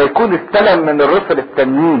لما يكون استلم من الرسل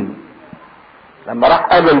التانيين، لما راح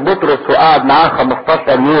قابل بطرس وقعد معاه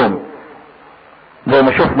 15 يوم زي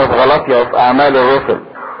ما شفنا في غلاطيا وفي اعمال الرسل،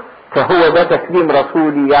 فهو ده تسليم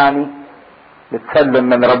رسولي، يعني بتسلم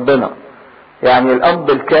من ربنا. يعني الاب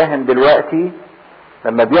الكاهن دلوقتي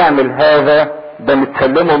لما بيعمل هذا ده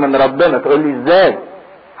متسلمه من ربنا. تقول لي ازاي؟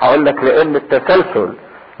 هقول لك لان التسلسل،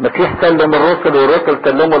 المسيح سلم الرسل والرسل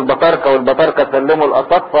سلموا البطاركه والبطاركه سلموا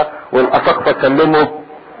الاساقفه والاساقفه سلموا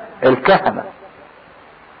الكهنه.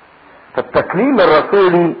 فالتسليم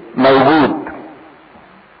الرسولي موجود.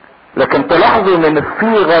 لكن تلاحظوا من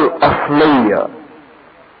الصيغه الاصليه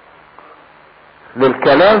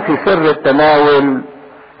للكلام في سر التناول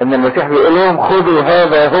ان المسيح بيقول لهم خذوا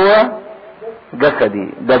هذا هو جسدي.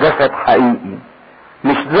 ده جسد حقيقي،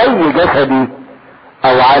 مش زي جسدي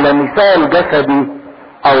او على مثال جسدي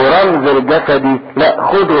او رمز الجسدي، لا،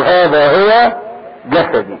 خذوا هذا هو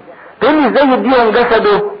جسدي. تقول لي ازاي يديهم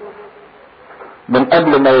جسده؟ من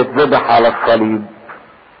قبل ما يتذبح على الصليب.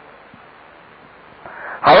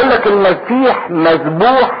 هقول لك المسيح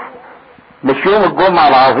مذبوح مش يوم الجمعة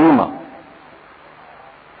العظيمة،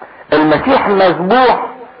 المسيح مذبوح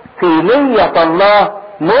في نية الله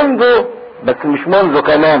منذ، بس مش منذ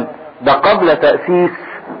كمان، ده قبل تأسيس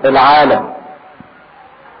العالم.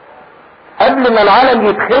 قبل ما العالم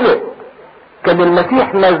يتخلق كان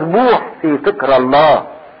المسيح مذبوح في فكر الله.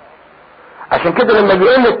 عشان كده لما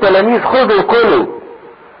بيقول للتلاميذ خذوا كلوا،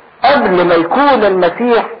 قبل ما يكون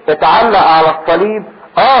المسيح اتعلق على الصليب،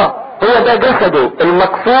 هو ده جسده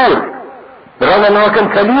المكسور، برغم ان هو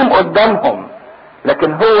كان سليم قدامهم،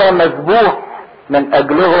 لكن هو مذبوح من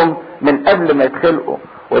اجلهم من قبل ما يتخلقوا.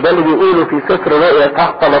 وده اللي بيقوله في سفر رؤيا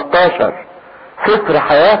تحت 13، سفر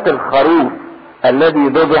حياة الخروف الذي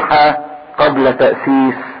ذبح قبل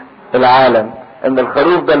تأسيس العالم. ان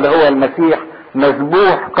الخروف ده اللي هو المسيح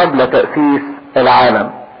مذبوح قبل تأسيس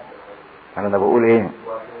العالم. انا بقول ايه؟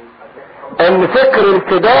 ان فكر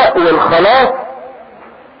الفداء والخلاص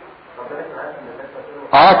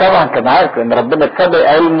طبعا كان عارف ان ربنا اتسبق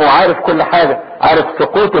علمه وعارف كل حاجة، عارف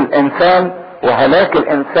سقوط الانسان وهلاك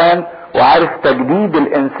الانسان، وعارف تجديد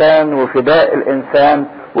الانسان وفداء الانسان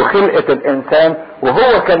وخلقة الانسان.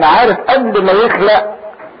 وهو كان عارف قبل ما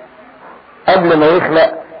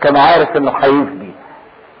يخلق كان عارف انه هيفدي،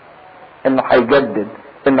 انه هيجدد،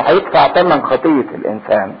 انه هيدفع ثمن خطية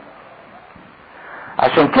الانسان.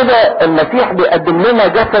 عشان كده المسيح بيقدم لنا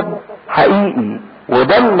جسد حقيقي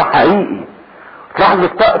ودم حقيقي. تلاحظوا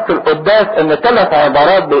في طقس القداس ان 3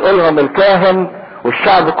 عبارات بيقولهم الكاهن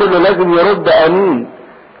والشعب كله لازم يرد امين.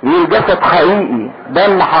 يقول جسد حقيقي،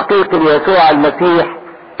 دم حقيقي ليسوع المسيح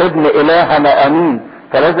ابن الهنا امين.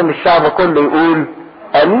 فلازم الشعب كله يقول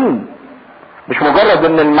امين، مش مجرد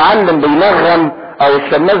ان المعلم بينغم او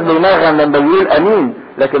الشماس بينغم لما بيقول امين،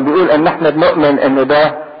 لكن بيقول ان احنا بنؤمن ان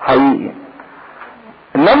ده حقيقي.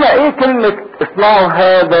 انما ايه كلمة اصنعوا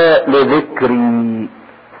هذا لذكري؟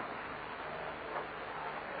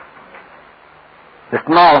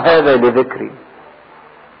 اصنعوا هذا لذكري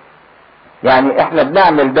يعني احنا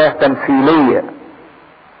بنعمل ده تمثيلية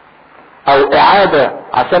او اعادة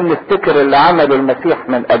عشان نفتكر اللي عمله المسيح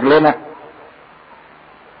من اجلنا.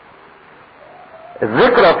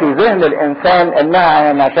 الذكرى في ذهن الانسان انها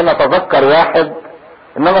يعني عشان اتذكر واحد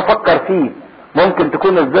ان انا افكر فيه. ممكن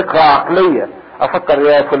تكون الذكرى عقلية، افكر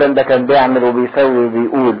يا فلان ده كان بيعمل وبيسوي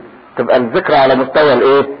وبيقول، تبقى الذكرى على مستوى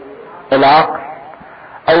الايه؟ العقل.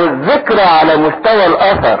 او الذكرى على مستوى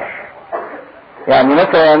الاثر. يعني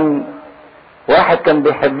مثلا واحد كان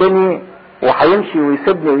بيحبني وهيمشي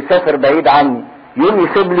ويسيبني ويسافر بعيد عني، يوم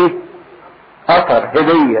يسيب لي اثر،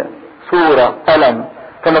 هدية، صورة ألم،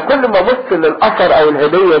 فانا كل ما ابص للاثر او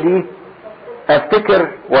الهدية دي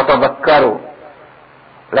افتكر واتذكره.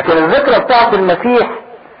 لكن الذكرى بتاعت المسيح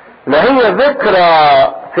لا هي ذكرى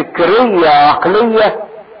فكرية عقلية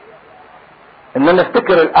ان انا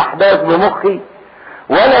افتكر الاحداث بمخي،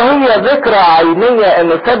 ولا هي ذكرى عينية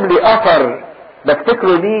انه ساب لي اثر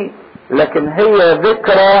بفتكره دي، لكن هي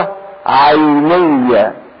ذكرى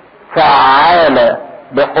عينية فعالة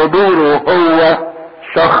بحضوره هو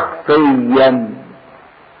شخصيا.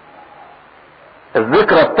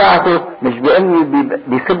 الذكرى بتاعته مش باني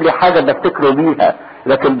بيسيب لي حاجة بفتكره بيها،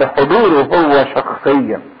 لكن بحضوره هو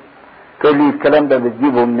شخصيا. تقول لي الكلام ده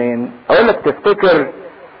بتجيبه منين؟ اقول لك تفتكر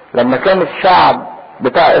لما كان الشعب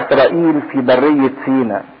بتاع اسرائيل في برية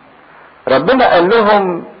سيناء، ربنا قال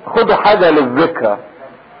لهم خدوا حاجة للذكرى،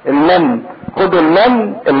 المن، خدوا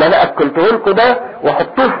المن اللي انا اكلته لكم ده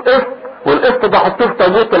وحطوه في قسط، والقسط ده حطوه في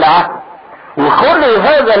تابوت العهد، وخلوا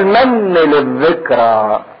هذا المن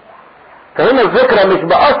للذكرى. فهنا الذكرى مش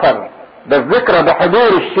باثر، ده الذكرى بحضور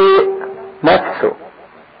الشيء نفسه.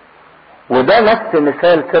 وده نفس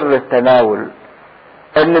مثال سر التناول،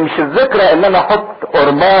 ان مش الذكرى ان انا احط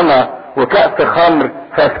قربانة وكأس خمر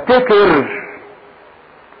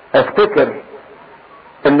فافتكر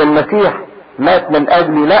ان المسيح مات من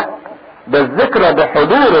اجلي، لا، ده الذكرى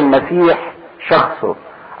بحضور المسيح شخصه.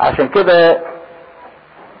 عشان كده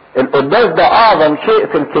القداس ده اعظم شيء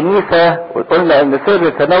في الكنيسة، وقلنا ان سر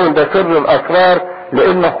التناول ده سر الاسرار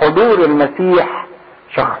لانه حضور المسيح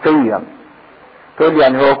شخصيا. تقول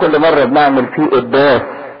يعني هو كل مرة بنعمل فيه قداس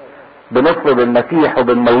بنطلب المسيح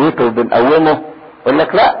وبنموته وبنقومه؟ يقول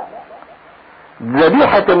لك لا،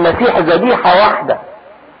 ذبيحة المسيح ذبيحة واحدة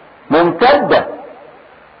ممتدة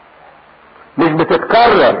مش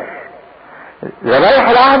بتتكرر. ذبائح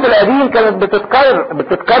العهد القديم كانت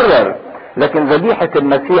بتتكرر، لكن ذبيحة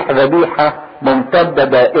المسيح ذبيحة ممتدة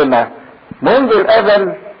دائمة منذ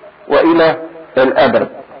الازل والى الابد.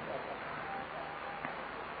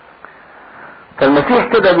 فالمسيح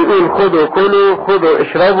كده بيقول خذوا كلوا خذوا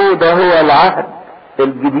اشربوا، ده هو العهد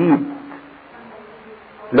الجديد.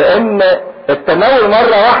 لان التناول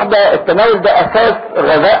مرة واحدة، التناول ده اساس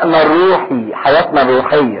غذائنا الروحي، حياتنا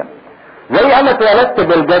الروحية. زي انا اتولدت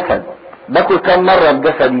بالجسد، باكل كم مرة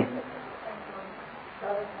بجسدي؟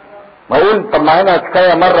 ما اقول طب ما هنا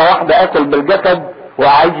كفاية مرة واحدة اكل بالجسد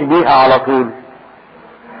واعيش بيها على طول.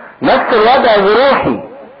 نفس الوضع بروحي،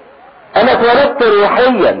 انا اتولدت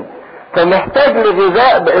روحيا، فمحتاج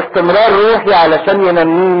لغذاء باستمرار روحي علشان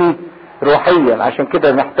ينميني روحيا. عشان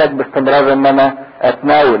كده محتاج باستمرار ان انا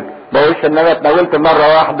اتناول. بقولش ان انا اتناولت مرة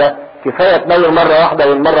واحدة كفاية اتناول مرة واحدة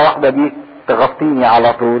والمرة واحدة دي تغطيني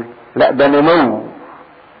على طول، لا، ده نمو.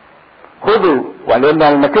 خذوا، ولان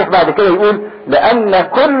المسيح بعد كده يقول لان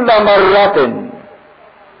كل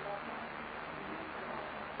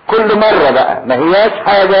مرة بقى ما هياش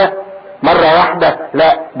حاجة مرة واحدة،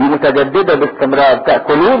 لا، دي متجددة باستمرار.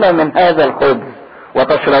 تأكلون من هذا الخبز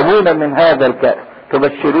وتشربون من هذا الكأس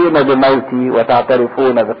تبشرون بموتي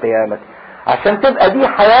وتعترفون بقيامتي. عشان تبقى دي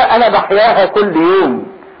حياة انا بحياها كل يوم،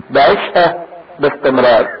 بعيشها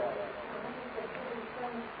باستمرار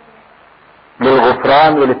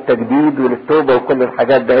للغفران وللتجديد وللتوبة وكل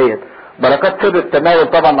الحاجات دهيت. بركات سر التناول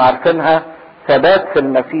طبعا عارفينها، ثبات في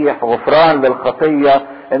المسيح، غفران للخطية،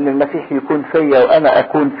 ان المسيح يكون فيا وانا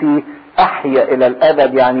اكون فيه، احيا الى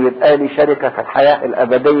الابد، يعني يبقى لي شركة في الحياة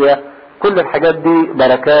الابدية. كل الحاجات دي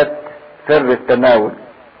بركات سر التناول.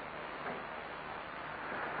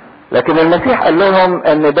 لكن المسيح قال لهم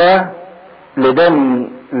ان ده لدمي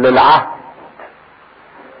للعهد.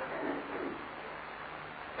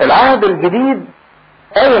 العهد الجديد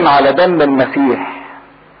قايم على دم المسيح.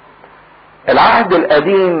 العهد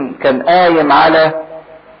القديم كان قايم على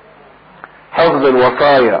حفظ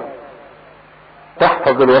الوصايا،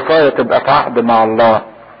 تحفظ الوصايا تبقى في عهد مع الله.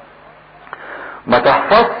 ما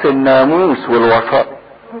تحفظش الناموس والوصايا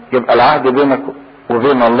يبقى العهد بينك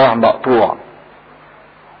وبين الله مقطوع.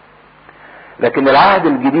 لكن العهد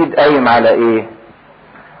الجديد قايم على ايه؟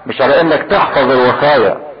 مش على انك تحفظ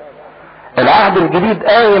الوصايا، العهد الجديد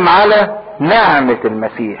قايم على نعمة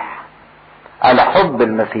المسيح، على حب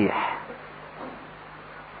المسيح.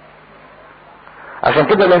 عشان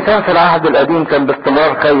كده الانسان في العهد القديم كان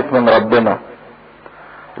باستمرار خايف من ربنا،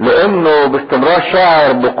 لانه باستمرار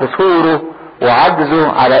شاعر بقصوره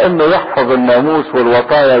وعجزه على انه يحفظ الناموس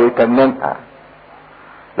والوصايا ويتممها.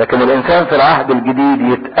 لكن الانسان في العهد الجديد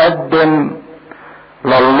يتقدم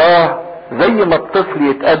لله زي ما الطفل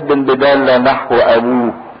يتقدم بدالة نحو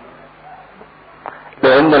ابوه،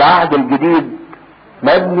 لان العهد الجديد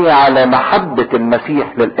مبني على محبة المسيح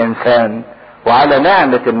للانسان وعلى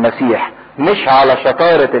نعمة المسيح، مش على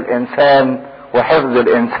شطارة الانسان وحفظ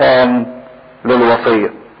الانسان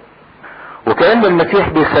للوصية. وكأن المسيح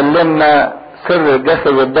بيسلمنا سر الجسد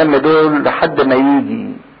والدم دول لحد ما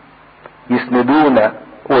يجي يسندونا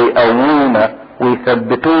ويقومونا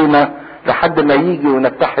ويثبتونا لحد ما يجي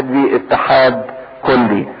ونتحد بيه اتحاد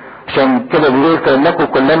كلي. عشان كده بيقول كأنكم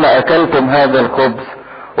كلما اكلتم هذا الخبز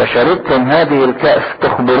وشربتم هذه الكأس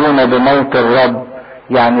تخبرون بموت الرب.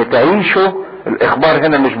 يعني تعيشوا الاخبار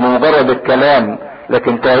هنا مش بمجرد الكلام،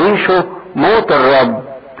 لكن تعيشوا موت الرب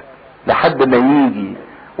لحد ما يجي.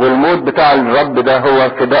 والموت بتاع الرب ده هو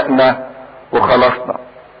فدائنا وخلاصنا.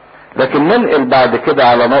 لكن ننقل بعد كده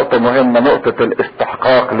على نقطة مهمة، نقطة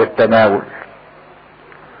الاستحقاق للتناول.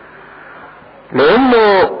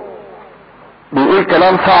 لانه بيقول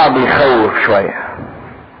كلام صعب يخوف شوية،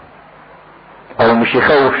 او مش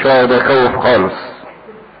يخوف شوية، ده يخوف خالص.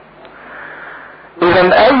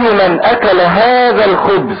 اذا اي من اكل هذا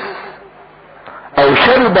الخبز او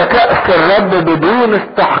شرب كأس الرب بدون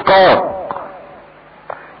استحقاق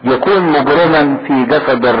يكون مجرما في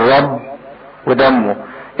جسد الرب ودمه.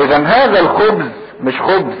 اذا هذا الخبز مش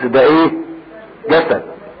خبز، ده ايه؟ جسد.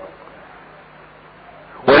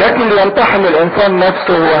 ولكن ليمتحن الانسان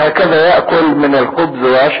نفسه وهكذا يأكل من الخبز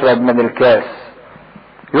ويشرب من الكاس.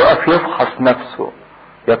 يقف يفحص نفسه،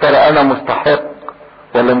 يا ترى انا مستحق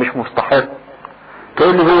ولا مش مستحق؟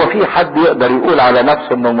 تقول لي هو في حد يقدر يقول على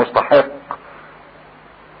نفسه انه مستحق؟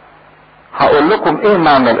 هقول لكم ايه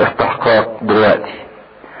معنى الاستحقاق دلوقتي.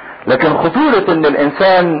 لكن خطورة ان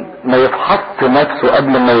الانسان ما يفحص نفسه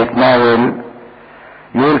قبل ما يتناول،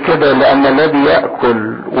 يقول كده لان الذي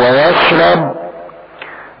يأكل ويشرب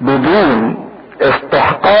بدون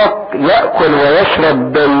استحقاق يأكل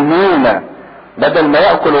ويشرب دينونة، بدل ما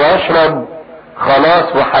يأكل ويشرب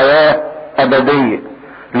خلاص وحياة ابدية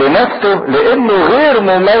لنفسه، لانه غير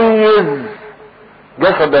مميز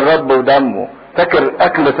جسد الرب ودمه. فاكر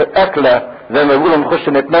اكلة زي ما بيقولوا نخش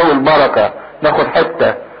نتناول بركة، ناخد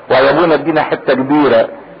حتة ويابونا ادينا حتة كبيرة،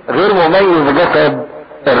 غير مميز جسد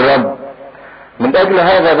الرب. من اجل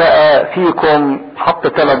هذا بقى فيكم حط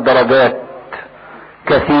 3 درجات.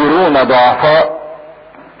 كثيرون ضعفاء،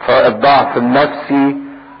 سواء الضعف النفسي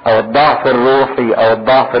او الضعف الروحي او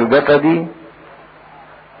الضعف الجسدي.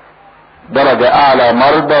 درجة اعلى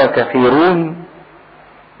مرضى كثيرون.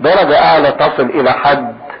 درجة اعلى تصل الى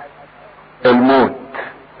حد الموت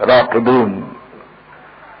راقدون.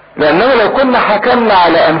 لانه لو كنا حكمنا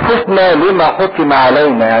على انفسنا لما حكم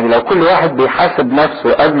علينا، يعني لو كل واحد بيحاسب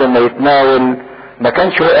نفسه قبل ما يتناول ما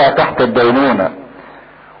كانش وقع تحت الدينونة.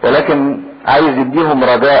 ولكن عايز يديهم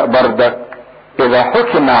رجاء بردك، اذا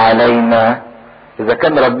حكم علينا، اذا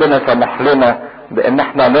كان ربنا سمح لنا بان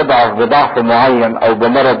احنا نضعف بضعف معين او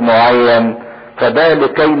بمرض معين، فده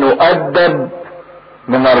لكي نؤدب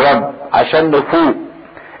من الرب عشان نفوق.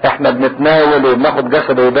 احنا بنتناول وبناخد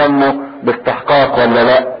جسد ودمه باستحقاق ولا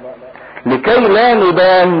لا؟ لكي لا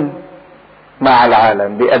نبان مع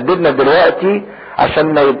العالم. بيأدبنا دلوقتي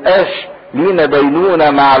عشان ما يبقاش لينا دينونة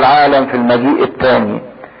مع العالم في المجيء الثاني.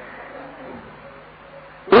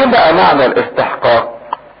 ايه بقى معنى الاستحقاق؟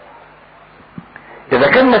 اذا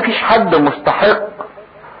كان مفيش حد مستحق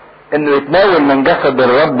انه يتناول من جسد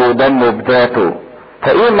الرب ودمه بذاته،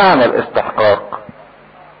 فايه معنى الاستحقاق؟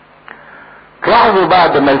 تلاحظوا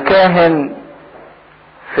بعد ما الكاهن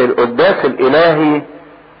في القداس الالهي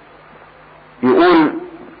يقول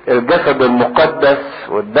الجسد المقدس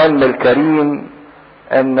والدم الكريم،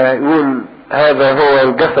 ان يقول هذا هو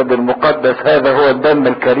الجسد المقدس هذا هو الدم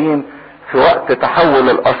الكريم، في وقت تحول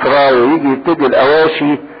الاسرار ويجي يبتدي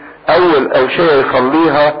الاواشي اول اوشية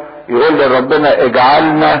يصليها يقول لربنا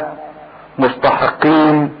اجعلنا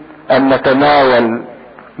مستحقين ان نتناول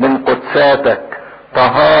من قدساتك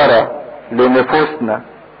طهارة لنفوسنا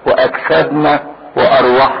واجسادنا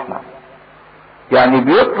وارواحنا. يعني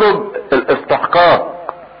بيطلب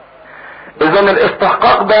الاستحقاق. اذا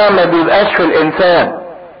الاستحقاق ده ما بيبقاش في الانسان،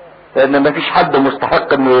 لان ما فيش حد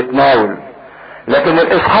مستحق انه يتناول، لكن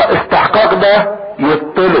الاستحقاق ده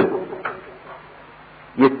يطلب،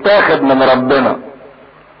 يتاخد من ربنا.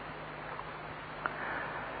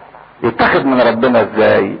 يتاخد من ربنا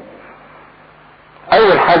ازاي؟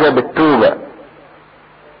 اول حاجة بالتوبة،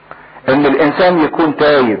 ان الانسان يكون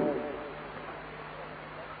تايب.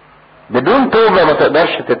 بدون توبة ما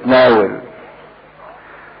تقدرش تتناول.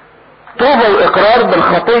 توبة واقرار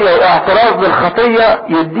بالخطية واعتراف بالخطية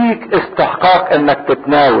يديك استحقاق انك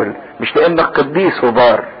تتناول، مش لانك قديس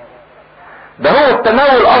وبار. ده هو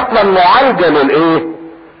التناول اصلا معالجة للايه؟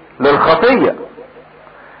 للخطية.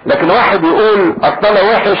 لكن واحد يقول اصلا انا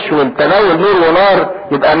وحش والتناول نور ونار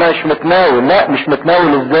يبقى انا مش متناول. لا، مش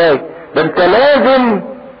متناول ازاي؟ ده انت لازم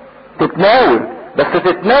تتناول، بس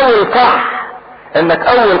تتناول صح. انك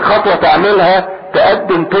اول خطوة تعملها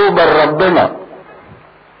تقدم توبة لربنا.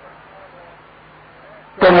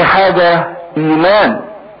 تاني حاجة ايمان،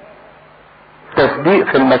 تصديق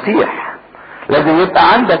في المسيح، لازم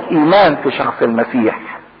يبقى عندك ايمان في شخص المسيح.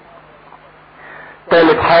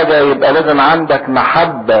 ثالث حاجة يبقى لازم عندك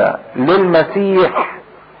محبة للمسيح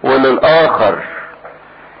وللآخر.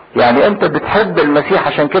 يعني انت بتحب المسيح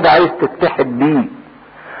عشان كده عايز تتحد بيه،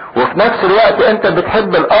 وفي نفس الوقت انت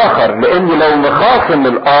بتحب الآخر، لان لو مخاصم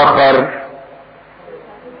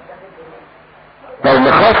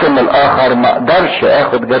الآخر ما اقدرش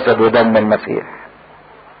اخد جسد ودم المسيح.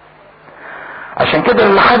 عشان كده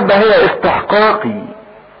المحبة هي استحقاقي،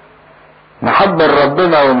 محبة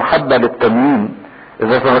لربنا ومحبة للتانيين.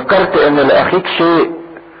 اذا تفكرت ان لاخيك شيء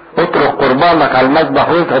اترك قربانك على المذبح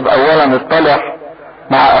واذهب اولا اصطلح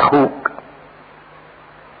مع اخوك.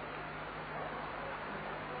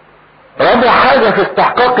 رابع حاجة في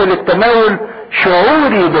استحقاقي للتناول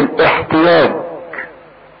شعوري بالاحتياج،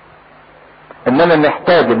 ان انا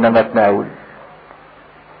محتاج ان انا اتناول.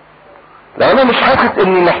 لو انا مش حاسس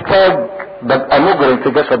اني محتاج ببقى مجرم في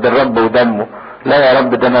جسد الرب ودمه. لا يا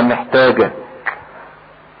رب ده انا محتاجة.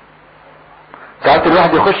 ساعات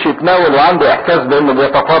الواحد يخش يتناول وعنده احساس بانه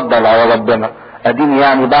بيتفضل على ربنا، اديني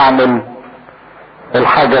يعني بعمل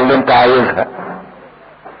الحاجة اللي انت عايزها.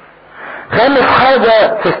 خامس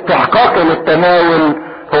حاجة في استحقاقي للتناول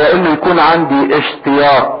هو انه يكون عندي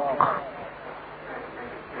اشتياق.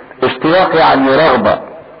 اشتياق يعني رغبة.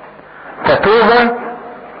 فتوبة،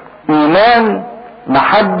 ايمان،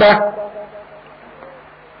 محبة،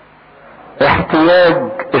 احتياج،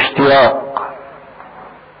 اشتياق.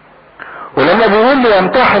 ولما بيقول لي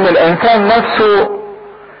يمتحن الانسان نفسه،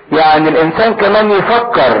 يعني الانسان كمان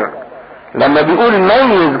يفكر. لما بيقول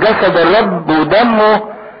ميز جسد الرب ودمه،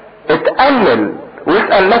 اتأمل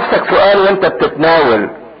واسأل نفسك سؤال وانت بتتناول.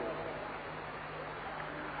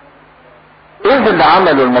 ايه اللي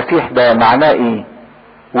عمله المسيح ده؟ معناه ايه؟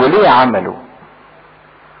 وليه عمله؟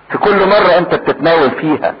 في كل مرة انت بتتناول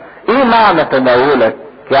فيها ايه معنى تناولك؟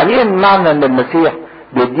 يعني ايه معنى ان المسيح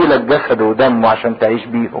بيديلك جسد ودمه عشان تعيش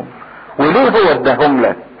بيهم؟ وليه هو اداهم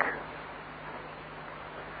لك؟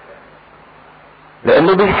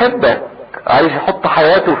 لانه بيحبك، عايز يحط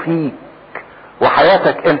حياته فيك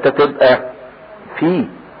وحياتك انت تبقى فيه.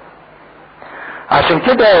 عشان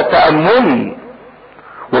كده تأملي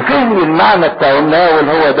وفهمي المعنى التناول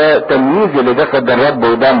هو ده تمييزي لجسد الرب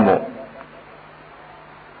ودمه.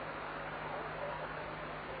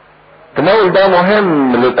 التناول ده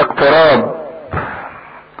مهم للاقتراب،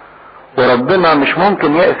 وربنا مش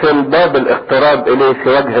ممكن يقفل باب الاقتراب اليه في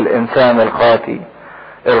وجه الانسان الخاطي.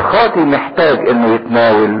 الخاطي محتاج انه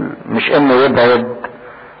يتناول، مش انه يبعد،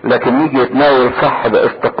 لكن يجي يتناول صح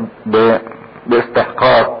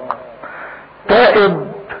باستحقاق.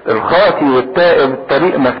 تائب الخاطي والتائب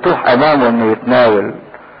الطريق مفتوح امامه انه يتناول.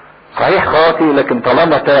 صحيح خاطي لكن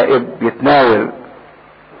طالما تائب يتناول.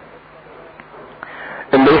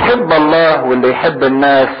 اللي يحب الله واللي يحب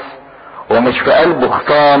الناس ومش في قلبه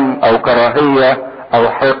خصام او كراهية او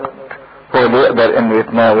حقد هو اللي يقدر انه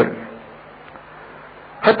يتناول.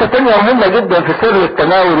 حتة تانية مهمة جدا في سر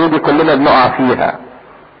التناول ودي كلنا بنقع فيها.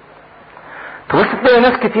 تبص تلاقي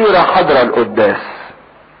ناس كتيرة حاضرة القداس،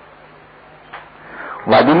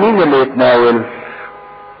 وبعدين مين اللي يتناول؟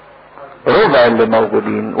 ربع اللي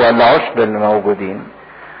موجودين ولا عشر اللي موجودين.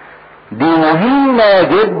 دي مهمة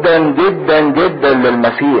جدا جدا جدا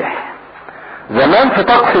للمسيح. زمان في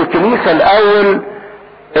طقس الكنيسة الاول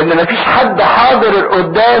ان مفيش حد حاضر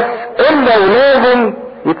القداس الا ولازم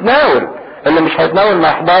يتناول، اللي مش هيتناول ما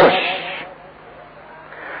يحضرش.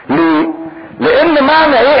 ليه؟ لان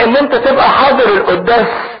معنى ايه ان انت تبقى حاضر القداس؟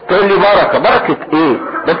 تقول لي بركة ايه؟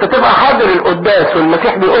 ده انت تبقى حاضر القداس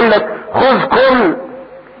والمسيح بيقول لك خذ كل،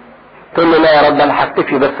 تقول له لا يا رب انا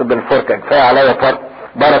هكتفي بس بالفركة، كفايه عليا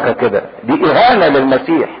بركة كده. دي اهانة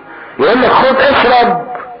للمسيح. يقول لك خذ اشرب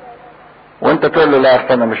وانت تقول له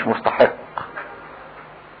لا انا مش مستحق.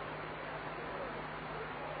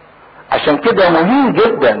 عشان كده مهم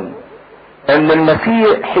جدا ان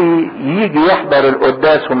المسيح يجي يحضر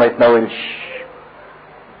القداس وما يتناولش.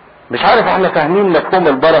 مش عارف احنا فاهمين مفهوم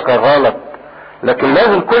البركة غلط، لكن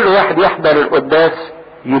لازم كل واحد يحضر القداس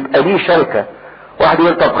يبقى ليه شركة. واحد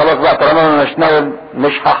يقول طب خلاص بقى طالما انا مش ناول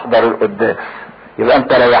مش هحضر القداس، يبقى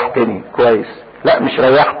انت ريحتني كويس. لا مش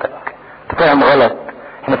ريحتك، انت فاهم غلط.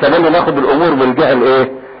 احنا كمان ناخد الامور بالجهة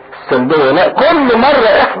الايه السلبية. لا، كل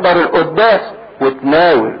مرة احضر القداس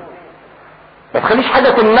وتناول. ما تخليش حاجة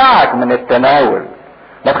تمنعك من التناول،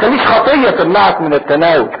 ما تخليش خطية تمنعك من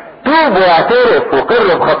التناول. توب واعترف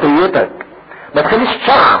وقر بخطيتك. ما تخليش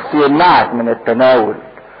شخص يمنعك من التناول.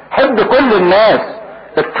 حب كل الناس،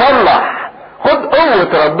 اتصلح خد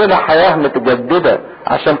قوة ربنا حياة متجددة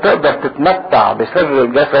عشان تقدر تتمتع بسر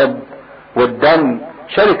الجسد والدم،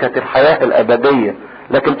 شركة الحياة الابدية.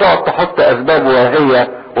 لكن تقعد تحط اسباب واهية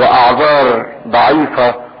واعذار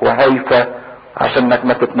ضعيفة وهايفة عشان انك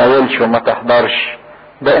ما تتناولش وما تحضرش،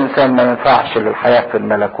 ده انسان ما ينفعش للحياة في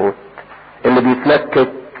الملكوت. اللي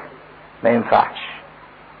بيتلكك ما ينفعش.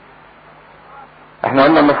 احنا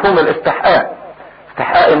قلنا مفهوم الاستحقاق،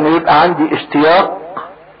 استحقاق انه يبقى عندي اشتياق،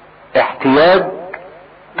 احتياج،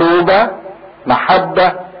 توبة،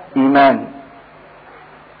 محبة، ايمان.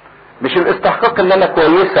 مش الاستحقاق ان انا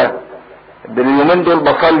كويسة باليومين دول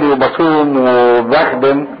بصلي وبصوم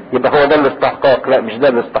وبخدم يبقى هو ده الاستحقاق، لا مش ده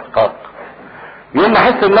الاستحقاق. يوم ما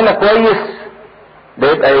احس ان انا كويس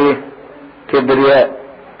ده يبقى ايه؟ كبرياء.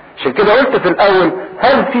 عشان كده قلت في الاول،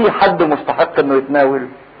 هل في حد مستحق انه يتناول؟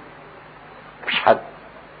 مفيش حد.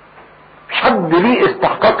 مفيش حد ليه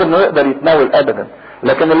استحقاق انه يقدر يتناول ابدا،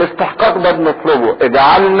 لكن الاستحقاق ده بنطلبه،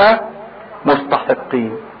 اجعلنا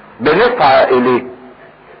مستحقين، بنسعى اليه.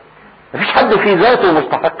 مفيش حد في ذاته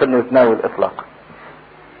مستحق انه يتناول اطلاقا.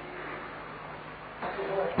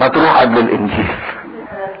 ما تروح قبل الانجيل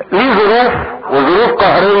ليه ظروف وظروف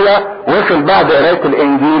قهرية، وصل بعد قراية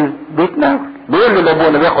الانجيل بيتناول، بيقول له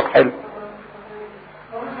لابونا بياخد حلو.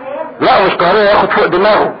 لا مش قهرية، ياخد فوق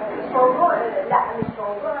دماغه.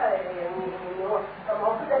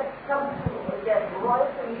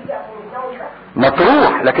 ما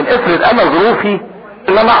تروح، لكن افرض انا ظروفي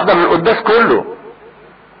ان انا احضر القداس كله،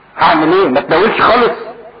 هعمل ايه؟ ما تناولش خالص.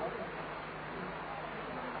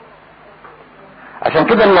 عشان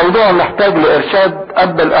كده الموضوع محتاج لارشاد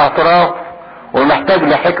قبل الاعتراف، ومحتاج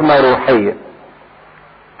لحكمة روحية.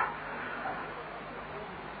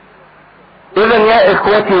 اذا يا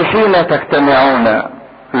اخوتي حين تجتمعون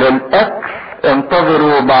للاكل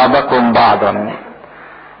انتظروا بعضكم بعضا.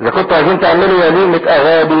 اذا كنتوا عايزين تعملوا وليمة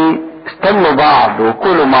اغابي استنوا بعض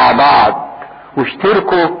وكلوا مع بعض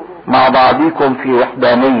واشتركوا مع بعضكم في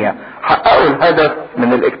وحدانية، حققوا الهدف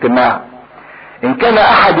من الاجتماع. ان كان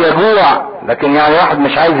احد يجوع، لكن يعني واحد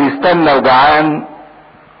مش عايز يستنى وجعان،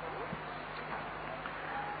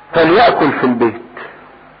 فليأكل في البيت.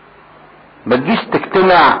 ما تجيش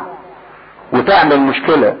تجتمع وتعمل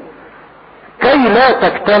مشكلة، كي لا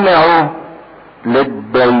تجتمعوا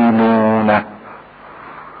للدينونة.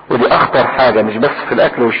 ودي اخطر حاجة، مش بس في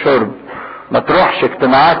الاكل والشرب. ما تروحش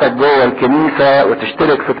اجتماعاتك جوه الكنيسة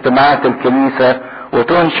وتشترك في اجتماعات الكنيسة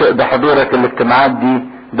وتنشئ بحضورك الاجتماعات دي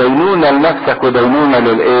دينونة لنفسك ودينونة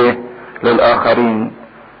للايه؟ للاخرين.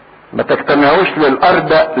 ما تجتمعوش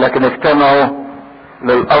للأردأ، لكن اجتمعوا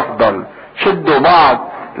للافضل. شدوا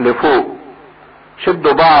بعض لفوق،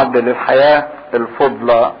 شدوا بعض للحياة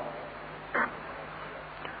الفضلى.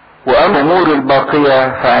 واما الامور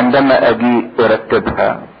الباقية فعندما اجيء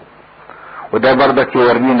ارتبها. وده برضك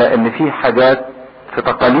يورينا ان في حاجات في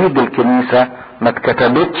تقاليد الكنيسة ما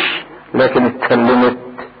اتكتبتش لكن اتسلمت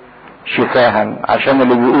شفاها، عشان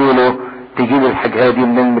اللي بيقولوا تجيب الحاجة دي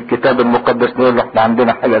من الكتاب المقدس، نقول له احنا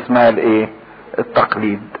عندنا حاجة اسمها الايه؟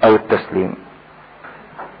 التقليد او التسليم.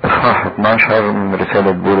 اصحاح 12 من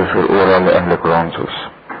رسالة بولس الاولى لاهل كورنثوس.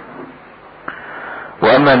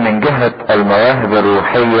 واما من جهة المواهب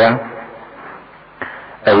الروحية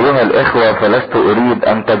ايها الاخوة فلست اريد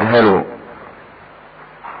ان تجهلوا.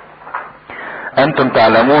 انتم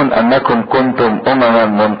تعلمون انكم كنتم امما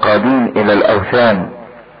منقادين الى الاوثان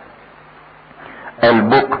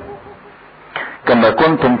البكر كما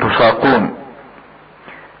كنتم تساقون.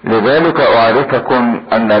 لذلك اعرفكم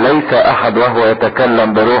ان ليس احد وهو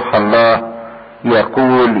يتكلم بروح الله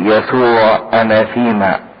يقول يسوع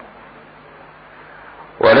اناثيما،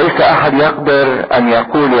 وليس احد يقدر ان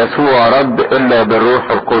يقول يسوع رب الا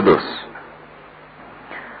بالروح القدس.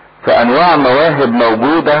 فانواع مواهب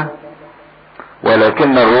موجودة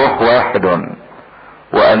ولكن الروح واحد،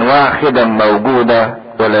 وانواع خدم موجودة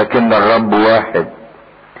ولكن الرب واحد،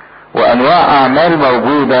 وانواع اعمال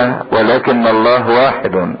موجودة ولكن الله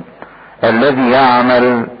واحد الذي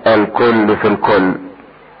يعمل الكل في الكل.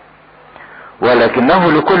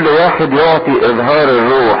 ولكنه لكل واحد يعطي اظهار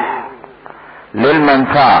الروح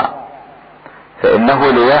للمنفعة،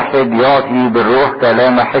 فانه لواحد يعطي بالروح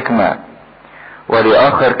كلام حكمة،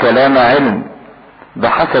 ولآخر كلام علم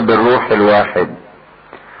بحسب الروح الواحد،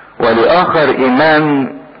 ولآخر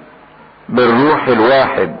ايمان بالروح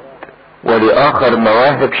الواحد، ولآخر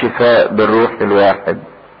مواهب شفاء بالروح الواحد،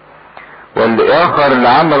 ولآخر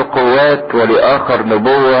لعمل قوات، ولآخر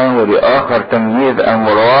نبوة، ولآخر تمييز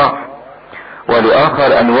أمراح،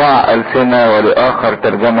 ولآخر أنواع ألسنة، ولآخر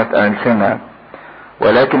ترجمة ألسنة.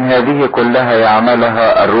 ولكن هذه كلها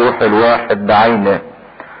يعملها الروح الواحد بعينه،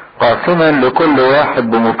 قاسما لكل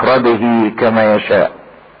واحد بمفرده كما يشاء.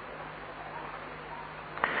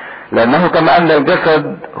 لانه كما ان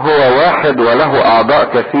الجسد هو واحد وله اعضاء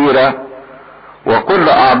كثيرة، وكل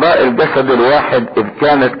اعضاء الجسد الواحد اذ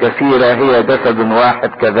كانت كثيرة هي جسد واحد،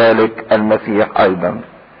 كذلك المسيح ايضا.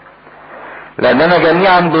 لاننا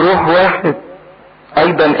جميعا بروح واحد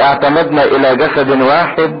ايضا اعتمدنا الى جسد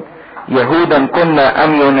واحد، يهودا كنا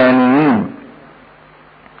ام يونانيين،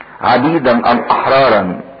 عبيدا ام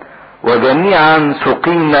احرارا، وجميعا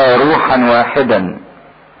سقينا روحا واحدا.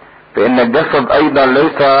 فان الجسد ايضا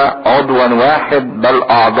ليس عضوا واحد بل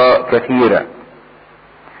اعضاء كثيرة.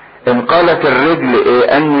 ان قالت الرجل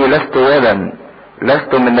إيه اني لست يدا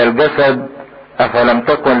لست من الجسد، افلم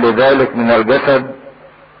تكن لذلك من الجسد؟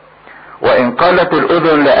 وان قالت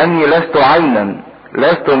الاذن لاني لست عينا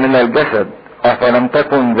لست من الجسد، افلم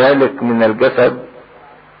تكن ذلك من الجسد؟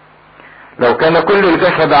 لو كان كل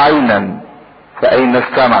الجسد عينا فاين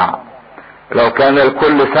السمع؟ لو كان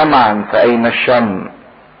الكل سمعا فاين الشم؟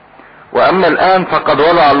 واما الان فقد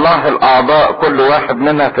وضع الله الاعضاء كل واحد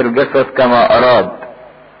منها في الجسد كما اراد،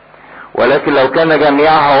 ولكن لو كان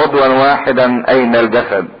جميعها عضوا واحدا اين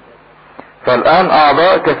الجسد؟ فالان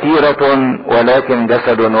اعضاء كثيرة ولكن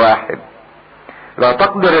جسد واحد. لا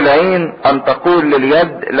تقدر العين ان تقول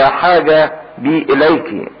لليد لا حاجة بي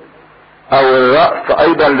اليك، او الرأس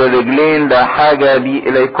ايضا للرجلين لا حاجة بي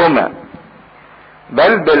اليكما،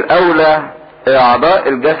 بل بالاولى اعضاء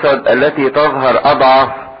الجسد التي تظهر اضعف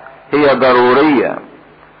هي ضرورية،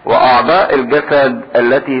 واعضاء الجسد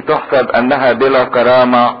التي تحسب انها بلا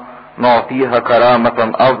كرامة نعطيها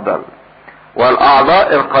كرامة افضل،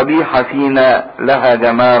 والاعضاء القبيحة فينا لها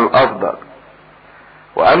جمال افضل.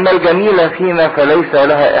 واما الجميلة فينا فليس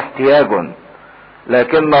لها احتياج،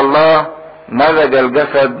 لكن الله مزج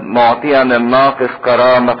الجسد معطيا الناقص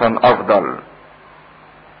كرامة افضل،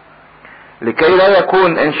 لكي لا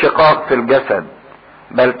يكون انشقاق في الجسد،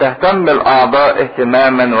 بل تهتم الاعضاء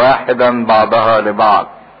اهتماما واحدا بعضها لبعض.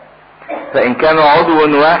 فان كان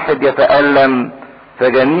عضو واحد يتألم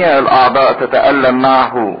فجميع الاعضاء تتألم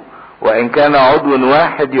معه، وان كان عضو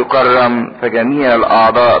واحد يكرم فجميع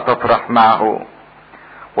الاعضاء تفرح معه.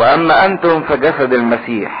 واما انتم فجسد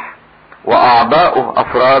المسيح واعضاؤه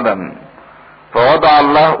افرادا، فوضع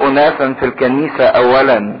الله اناسا في الكنيسة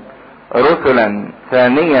اولا رسلا،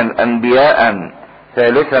 ثانيا انبياء،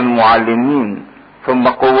 ثالثا معلمين، ثم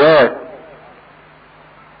قوات،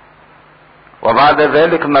 وبعد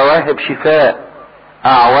ذلك مواهب شفاء،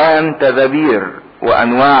 اعوان تدابير،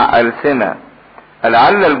 وانواع السنة،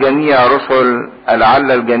 لعل الجميع رسل،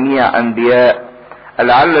 لعل الجميع انبياء،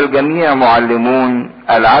 لعل الجميع معلمون،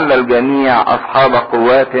 لعل الجميع اصحاب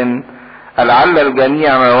قوات، لعل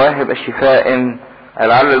الجميع مواهب الشفاء،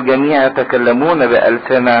 لعل الجميع يتكلمون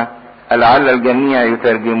بألسنة، لعل الجميع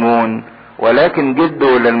يترجمون، ولكن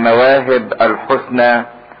جدوا للمواهب الحسنى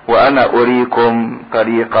وانا اريكم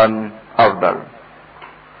طريقا افضل.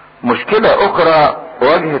 مشكلة اخرى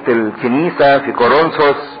واجهت الكنيسة في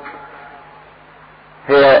كورنثوس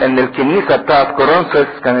هي ان الكنيسة بتاعت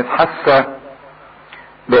كورنثوس كانت حاسة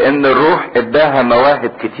بان الروح اداها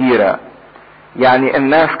مواهب كتيرة. يعني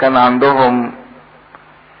الناس كان عندهم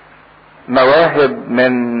مواهب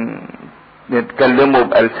من يتكلموا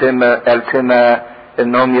بألسنة،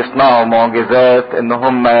 انهم يصنعوا معجزات،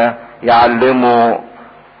 انهم يعلموا.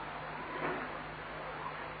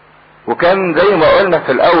 وكان زي ما قلنا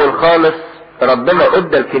في الاول خالص ربنا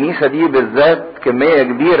ادى الكنيسة دي بالذات كمية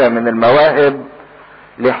كبيرة من المواهب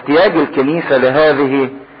لاحتياج الكنيسة لهذه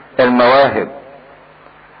المواهب،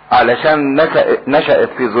 علشان نشأت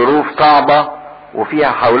في ظروف صعبة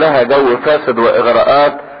وفيها حولها جو فاسد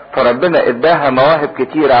واغراءات، فربنا اداها مواهب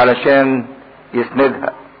كتير علشان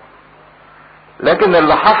يسندها. لكن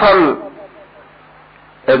اللي حصل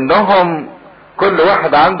انهم كل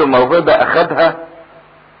واحد عنده موهبة اخدها،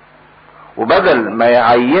 وبدل ما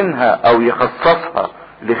يعينها او يخصصها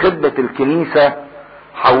لخدمة الكنيسة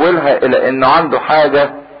حولها الى انه عنده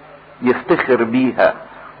حاجة يفتخر بيها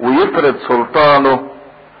ويفرض سلطانه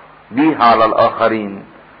بيها على الاخرين.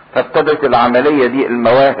 فابتدت العملية دي،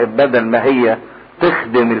 المواهب بدل ما هي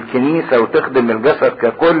تخدم الكنيسة وتخدم الجسد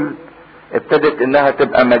ككل، ابتدت انها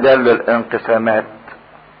تبقى مجال للانقسامات.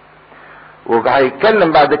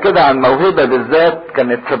 وهيتكلم بعد كده عن موهبة بالذات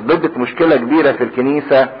كانت سببت مشكلة كبيرة في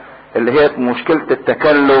الكنيسة، اللي هي مشكلة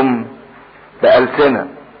التكلم بألسنة.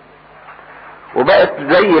 وبقت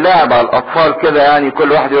زي لعبة على الاطفال كده، يعني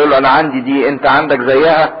كل واحد يقول له انا عندي دي انت عندك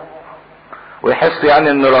زيها، ويحس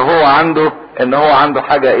يعني انه لو هو عنده ان هو عنده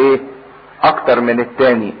حاجة ايه اكتر من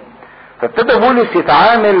التاني. فابتدى بولس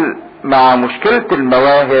يتعامل مع مشكلة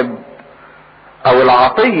المواهب او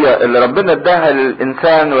العطية اللي ربنا اداها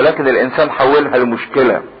للانسان ولكن الانسان حولها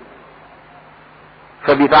لمشكلة.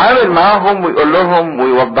 فبيتعامل معهم ويقول لهم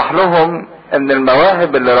ويوضح لهم ان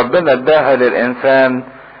المواهب اللي ربنا اداها للانسان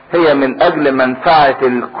هي من اجل منفعة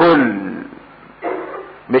الكل،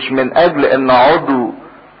 مش من اجل ان عضو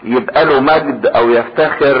يبقى له مجد او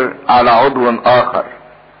يفتخر على عضو اخر.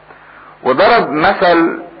 وضرب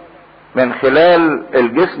مثل من خلال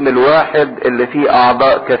الجسم الواحد اللي فيه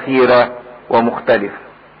اعضاء كثيرة ومختلفة.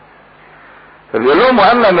 فبيقول لهم: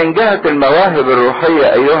 واما من جهة المواهب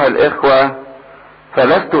الروحية ايها الاخوة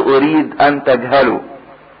فلست اريد ان تجهلوا.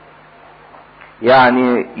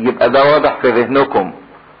 يعني يبقى ده واضح في ذهنكم،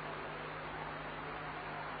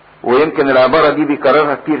 ويمكن العبارة دي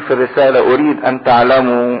بيكررها كتير في الرسالة: اريد ان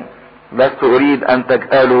تعلموا لست اريد ان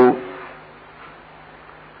تجهلوا.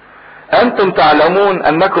 انتم تعلمون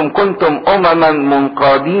انكم كنتم امما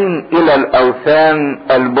منقادين الى الاوثان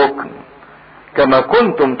البكر كما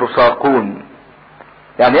كنتم تساقون.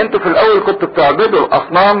 يعني انتوا في الاول كنتوا بتعبدوا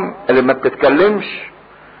الاصنام اللي ما بتتكلمش،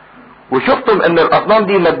 وشفتم ان الاصنام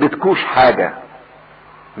دي ما ادتكوش حاجة،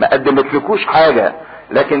 ما قدمتلكوش حاجة،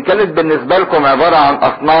 لكن كانت بالنسبة لكم عبارة عن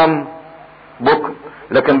اصنام بكر.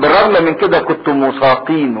 لكن بالرغم من كده كنتم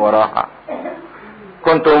مساقين وراها،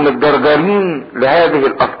 كنتم متجرجرين لهذه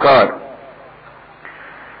الافكار.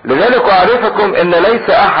 لذلك اعرفكم ان ليس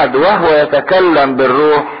احد وهو يتكلم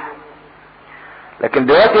بالروح. لكن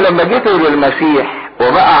دلوقتي لما جيتوا للمسيح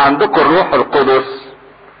وبقى عندكم الروح القدس،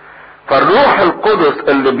 فالروح القدس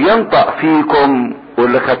اللي بينطق فيكم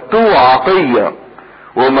واللي خدتوه عطية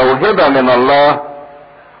وموهبة من الله،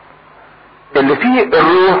 اللي فيه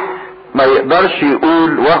الروح ما يقدرش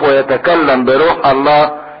يقول وهو يتكلم بروح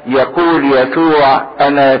الله يقول يسوع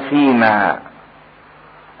اناثيما.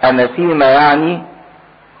 اناثيما يعني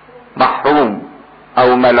محروم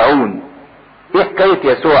او ملعون. ايه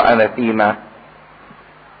حكاية يسوع اناثيما؟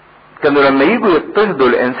 كانوا لما يجوا يضطهدوا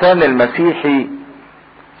الانسان المسيحي،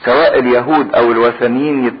 سواء اليهود او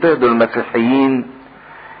الوثنيين يضطهدوا المسيحيين،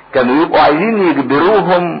 كانوا يبقوا عايزين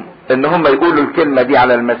يجبروهم ان هم يقولوا الكلمة دي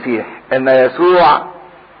على المسيح، ان يسوع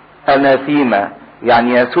اناثيما،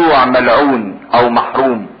 يعني يسوع ملعون او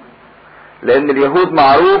محروم. لان اليهود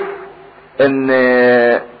معروف ان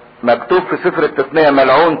مكتوب في سفر التثنية: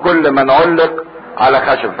 ملعون كل من علق على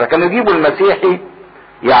خشب. فكانوا يجيبوا المسيحي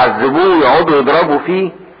يعذبوه ويقعدوا يضربوا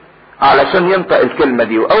فيه علشان ينطق الكلمة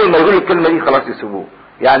دي، واول ما يقول الكلمة دي خلاص يسيبوه.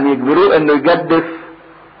 يعني يجبروه انه يجدف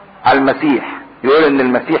على المسيح، يقول ان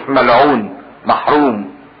المسيح ملعون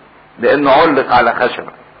محروم لانه علق على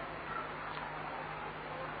خشبة.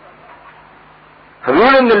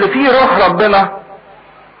 فبيقول ان اللي فيه روح ربنا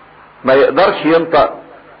ما يقدرش ينطق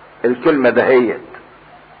الكلمة دهيت،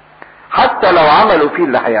 حتى لو عملوا فيه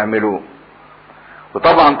اللي هيعملوه.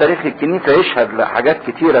 وطبعا تاريخ الكنيسة يشهد لحاجات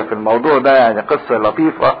كتيرة في الموضوع ده. يعني قصة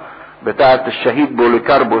لطيفة بتاعة الشهيد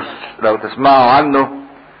بوليكاربوس، لو تسمعوا عنه.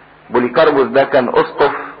 بوليكاربوس ده كان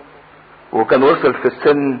اسقف، وكان وصل في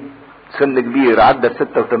سن كبير، عدى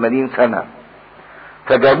 86 سنة.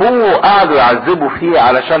 فجابوه وقعدوا يعذبوا فيه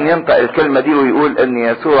علشان ينطق الكلمة دي ويقول ان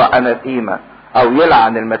يسوع اناثيما او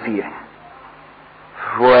يلعن المسيح.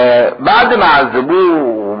 وبعد ما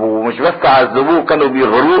عذبوه، ومش بس عذبوه، كانوا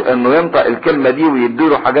بيغروه انه ينطق الكلمة دي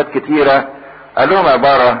ويديله حاجات كتيرة. قال لهم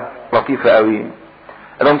عبارة لطيفة قوي،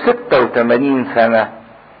 قال لهم: 86 سنة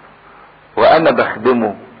وانا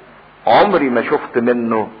بخدمه، عمري ما شفت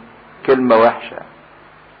منه كلمة وحشة،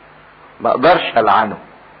 ما اقدرش العنه.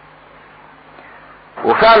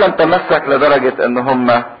 وفعلا تمسك لدرجة ان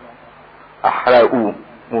هم احرقوه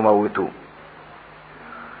وموتوه.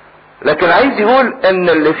 لكن عايز يقول ان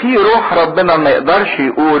اللي فيه روح ربنا ما يقدرش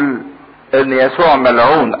يقول ان يسوع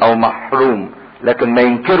ملعون او محروم، لكن ما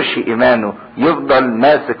ينكرش ايمانه، يفضل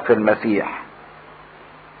ماسك في المسيح.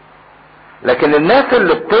 لكن الناس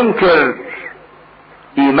اللي بتنكر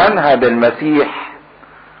ايمانها بالمسيح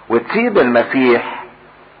وتسيب المسيح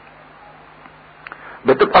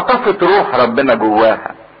بتبقى طفت روح ربنا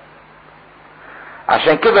جواها.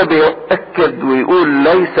 عشان كده بيؤكد ويقول: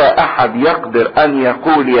 ليس احد يقدر ان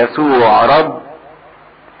يقول يسوع رب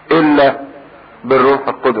الا بالروح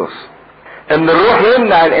القدس. ان الروح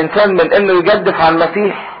يمنع الانسان من انه يجدف على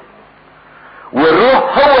المسيح،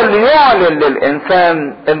 والروح هو اللي يعلن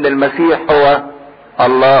للانسان ان المسيح هو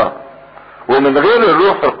الله. ومن غير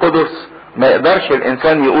الروح القدس ما يقدرش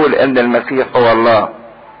الانسان يقول ان المسيح هو الله.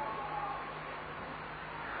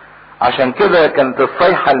 عشان كده كانت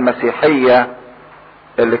الصيحة المسيحية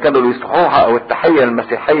اللي كانوا بيصحوها او التحية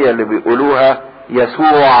المسيحية اللي بيقولوها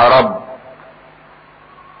يسوع رب،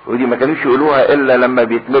 ودي ما كانوش يقولوها الا لما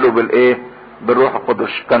بيتملوا بالايه؟ بالروح القدس.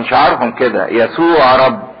 كان شعارهم كده: يسوع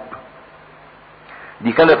رب.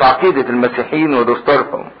 دي كانت عقيدة المسيحيين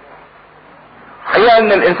ودستورهم. حقيقة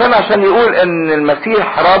ان الانسان عشان يقول ان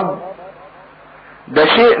المسيح رب، ده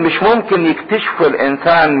شيء مش ممكن يكتشفه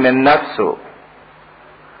الانسان من نفسه،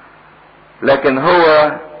 لكن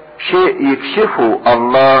هو شيء يكشفه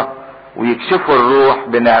الله ويكشفه الروح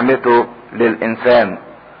بنعمته للإنسان.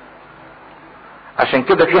 عشان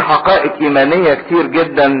كده في حقائق إيمانية كتير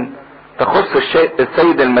جدا تخص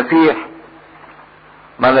السيد المسيح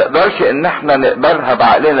ما نقدرش ان احنا نقبلها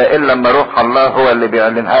بعقلنا الا لما روح الله هو اللي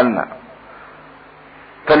بيعلنها لنا.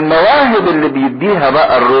 فالمواهب اللي بيديها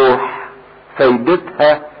بقى الروح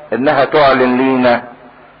فايدتها انها تعلن لينا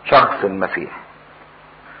شخص المسيح.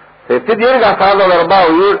 فيبتدي يرجع في عدد 4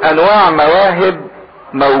 ويقول انواع مواهب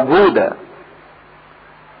موجودة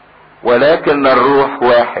ولكن الروح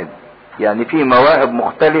واحد. يعني في مواهب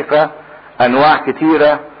مختلفة، انواع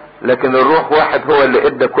كتيرة، لكن الروح واحد هو اللي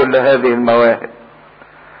ادى كل هذه المواهب.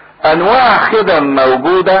 انواع خدم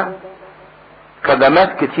موجودة،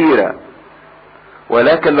 خدمات كتيرة،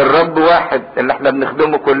 ولكن الرب واحد اللي احنا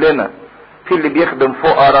بنخدمه كلنا. في اللي بيخدم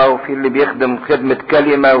فقراء، وفي اللي بيخدم خدمة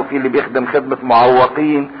كلمة، وفي اللي بيخدم خدمة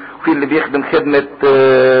معوقين، وفي اللي بيخدم خدمة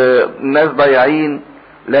ناس ضايعين،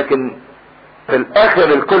 لكن في الاخر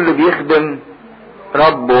الكل بيخدم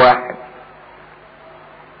رب واحد.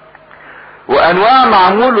 وانواع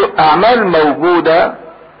اعمال موجودة،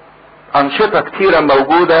 انشطة كتيرة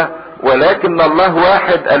موجودة، ولكن الله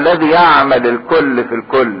واحد الذي يعمل الكل في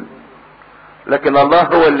الكل. لكن الله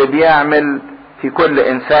هو اللي بيعمل في كل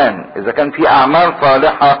انسان. اذا كان في اعمال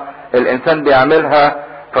صالحة الانسان بيعملها،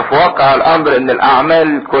 ففي واقع الامر ان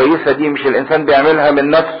الاعمال الكويسة دي مش الانسان بيعملها من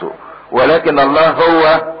نفسه، ولكن الله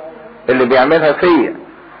هو اللي بيعملها فيا.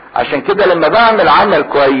 عشان كده لما بعمل عمل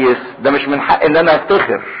كويس ده مش من حق ان انا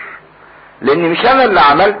افتخر، لاني مش انا اللي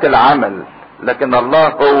عملت العمل، لكن الله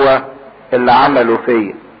هو اللي عمله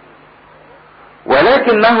فيا.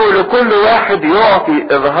 ولكنه لكل واحد يعطي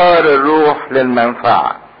اظهار الروح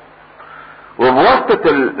للمنفعة، وبواسطة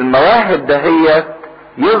المواهب دهيت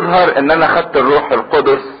يظهر ان انا اخدت الروح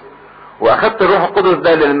القدس، واخدت الروح القدس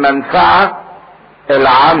ده للمنفعة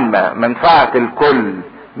العامة، منفعة الكل،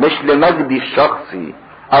 مش لمجدي الشخصي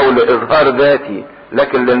او لاظهار ذاتي،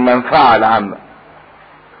 لكن للمنفعة العامة.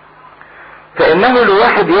 فانه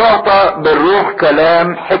لواحد يعطى بالروح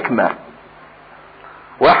كلام حكمة،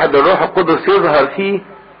 واحد الروح القدس يظهر فيه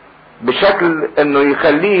بشكل انه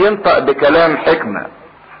يخليه ينطق بكلام حكمة.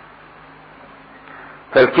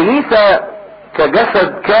 فالكنيسة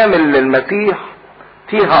كجسد كامل للمسيح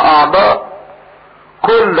فيها اعضاء،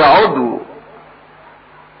 كل عضو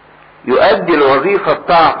يؤدي الوظيفة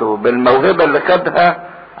بتاعته بالموهبة اللي خدها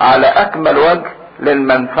على اكمل وجه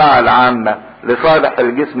للمنفعة العامة لصالح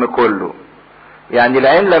الجسم كله. يعني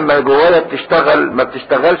العين لما جوايا بتشتغل ما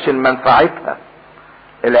بتشتغلش لمنفعتها،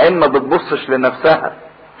 العين ما بتبصش لنفسها،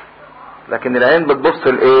 لكن العين بتبص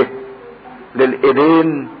لايه؟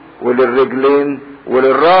 للايدين وللرجلين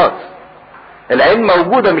وللراس. العين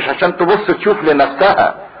موجودة مش عشان تبص تشوف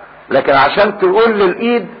لنفسها، لكن عشان تقول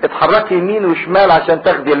للايد اتحركي يمين وشمال عشان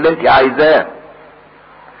تاخدي اللي انت عايزاه.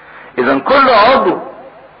 اذا كل عضو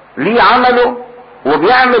ليه عمله،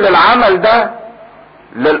 وبيعمل العمل ده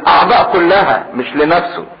للاعضاء كلها مش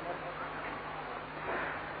لنفسه.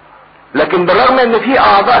 لكن بالرغم ان في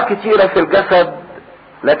اعضاء كتيرة في الجسد،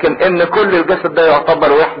 لكن ان كل الجسد ده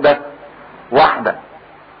يعتبر وحدة واحدة.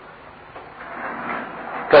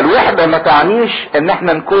 فالوحدة ما تعنيش ان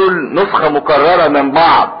احنا نكون نسخة مكررة من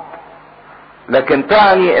بعض، لكن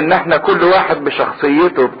تعني ان احنا كل واحد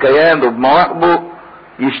بشخصيته بكيانه بمواهبه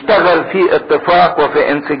يشتغل في اتفاق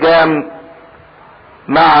وفي انسجام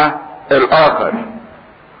مع الاخر.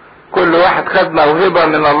 كل واحد خد موهبة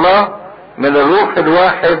من الله، من الروح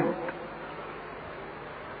الواحد،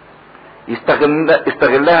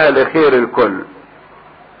 يستغلها لخير الكل.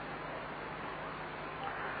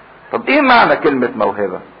 طب ايه معنى كلمة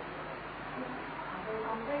موهبة؟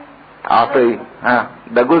 عطية،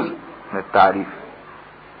 ده جزء من التعريف.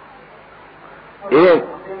 ايه؟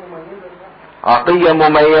 عطية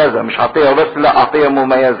مميزة، مش عطية بس، لا عطية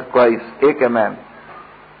مميزة. كويس. ايه كمان؟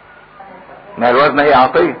 ما الوزن هي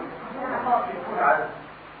عطية،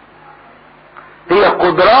 هي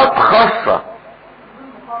قدرات خاصة،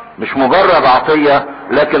 مش مجرد عطية،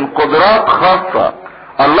 لكن قدرات خاصة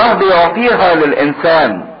الله بيعطيها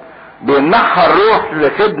للإنسان، بيمنحها الروح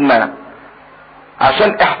لخدمة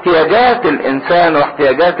عشان احتياجات الإنسان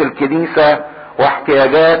واحتياجات الكنيسة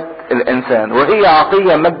واحتياجات الإنسان. وهي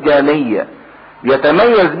عطية مجانية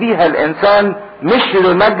يتميز بيها الإنسان، مش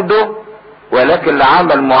لمجده ولكن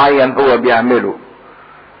لعمل معين هو بيعمله.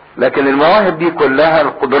 لكن المواهب دي كلها،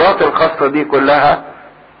 القدرات الخاصة دي كلها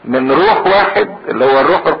من روح واحد اللي هو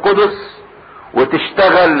الروح القدس،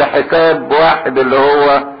 وتشتغل لحساب واحد اللي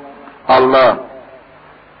هو الله.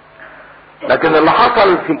 لكن اللي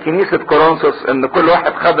حصل في كنيسة كورنثوس ان كل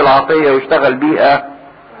واحد خد العطية واشتغل بيها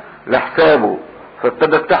لحسابه،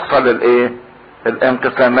 فابتدت تحصل الايه؟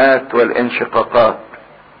 الانقسامات والانشقاقات.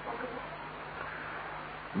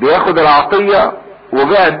 بياخد العطية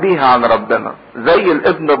وبعد بيها عن ربنا، زي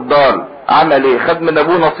الابن الضال عمل ايه؟ خد من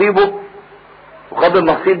ابوه نصيبه، وخد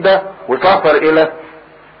النصيب ده وسافر الى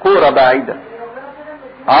كورة بعيدة.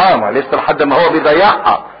 ما لسه لحد ما هو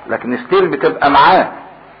بيضيعها، لكن ستيل بتبقى معاه.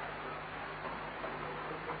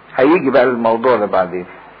 هيجي بقى الموضوع ده بعدين.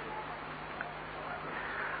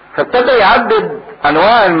 فابتدى يعدد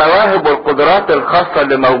انواع المواهب والقدرات الخاصة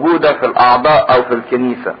اللي موجودة في الاعضاء او في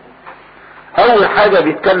الكنيسة. اول حاجة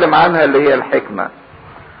بيتكلم عنها اللي هي الحكمة.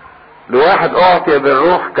 لواحد اعطي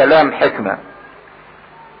بالروح كلام حكمة.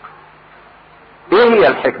 ايه هي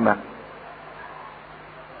الحكمة؟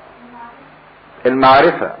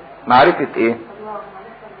 المعرفة. معرفة ايه؟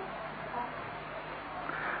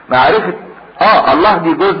 معرفة الله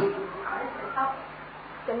دي جزء،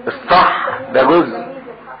 الصح ده جزء.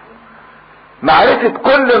 معرفة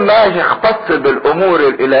كل ما يختص بالامور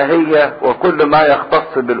الالهية وكل ما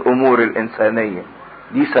يختص بالامور الانسانية،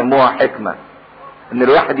 دي سموها حكمة. ان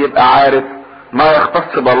الواحد يبقى عارف ما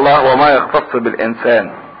يختص بالله وما يختص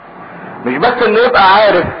بالانسان. مش بس انه يبقى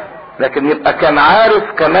عارف، لكن يبقى كان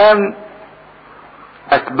عارف كمان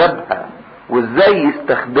اسبابها وازاي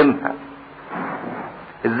يستخدمها،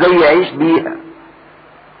 ازاي يعيش بيها.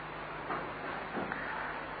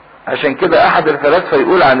 عشان كده احد الفلاسفة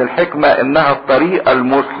يقول عن الحكمة انها الطريقة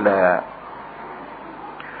المثلى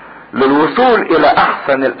للوصول الى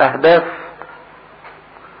احسن الاهداف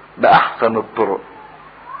باحسن الطرق.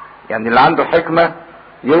 يعني اللي عنده حكمة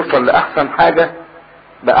يوصل لاحسن حاجة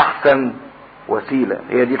باحسن وسيلة،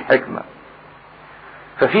 هي دي الحكمة.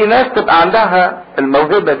 ففي ناس تبقى عندها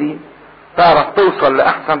الموهبة دي، تعرف توصل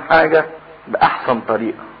لاحسن حاجة باحسن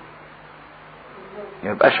طريقة.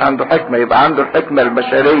 يبقاش عنده حكمة، يبقى عنده الحكمة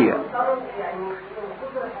البشرية.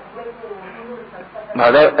 ما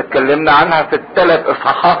ده اتكلمنا عنها في الثلاث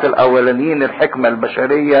اصحاحات الاولانيين، الحكمة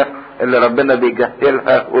البشرية اللي ربنا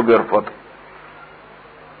بيجهلها وبيرفضها.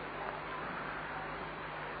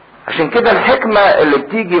 عشان كده الحكمة اللي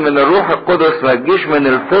بتيجي من الروح القدس ما تجيش من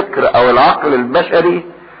الفكر او العقل البشري،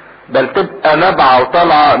 بل تبقى نبعة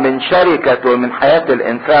وطالعة من شركة ومن حياة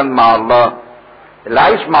الانسان مع الله. اللي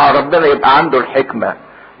عايش مع ربنا يبقى عنده الحكمة،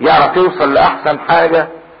 يعرف يوصل لأحسن حاجة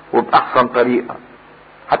وبأحسن طريقة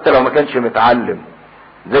حتى لو ما كانش متعلم.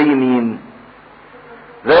 زي مين؟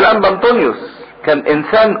 زي الأنبا أنطونيوس، كان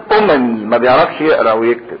إنسان أممي ما بيعرفش يقرأ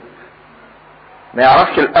ويكتب، ما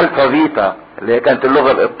يعرفش الألفابيتا اللي هي كانت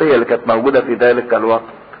اللغة القبطية اللي كانت موجودة في ذلك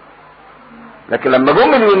الوقت. لكن لما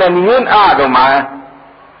جم اليونانيين قعدوا معاه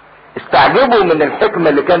استعجبوا من الحكمة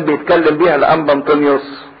اللي كان بيتكلم بيها الأنبا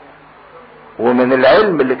أنطونيوس ومن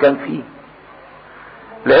العلم اللي كان فيه.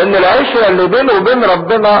 لان العشرة اللي بينه وبين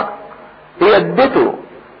ربنا هي ادته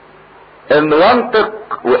انه ينطق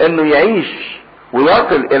وانه يعيش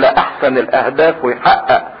ويصل الى احسن الاهداف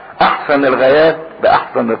ويحقق احسن الغايات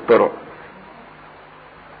باحسن الطرق.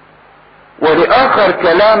 ولاخر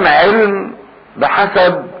كلام علم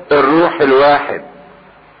بحسب الروح الواحد.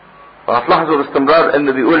 وهتلاحظوا باستمرار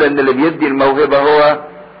انه بيقول ان اللي بيدي الموهبة هو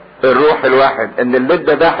الروح الواحد، ان اللي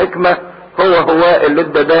ادى ده حكمة هو اللي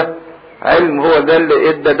ادى ده علم، هو ده اللي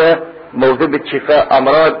ادى ده موهبة شفاء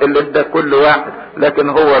امراض، اللي ادى كل واحد، لكن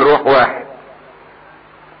هو الروح واحد.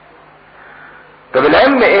 طب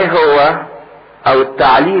العلم ايه هو؟ او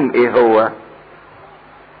التعليم ايه هو؟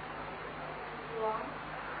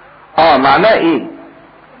 معناه ايه؟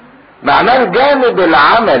 معناه الجانب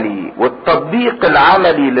العملي والتطبيق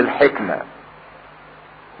العملي للحكمة.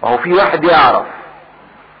 ما هو في واحد يعرف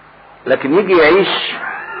لكن يجي يعيش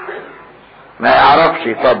ما يعرفش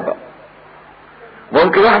يطبق.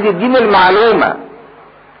 ممكن واحد يديني المعلومة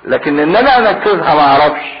لكن ان انا انفذها ما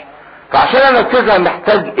اعرفش، فعشان انفذها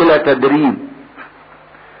محتاج الى تدريب.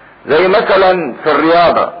 زي مثلا في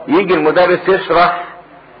الرياضة يجي المدرس يشرح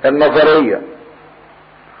النظرية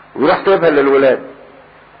ويروح سيبها للولاد،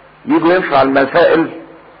 يجوا يمشوا على المسائل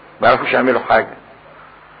ما يعرفوش يعملوا حاجة.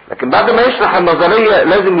 لكن بعد ما يشرح النظرية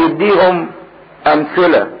لازم يديهم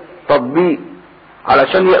امثلة تطبيق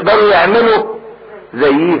علشان يقدروا يعملوا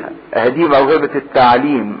زيها. دي موهبة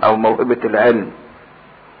التعليم او موهبة العلم.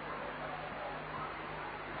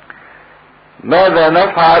 ماذا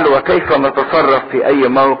نفعل وكيف نتصرف في اي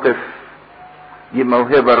موقف، دي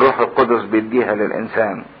موهبة الروح القدس بيديها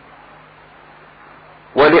للانسان.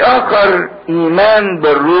 ولآخر ايمان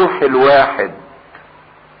بالروح الواحد،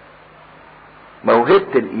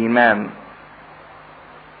 موهبة الايمان.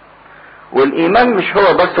 والايمان مش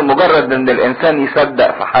هو بس مجرد ان الانسان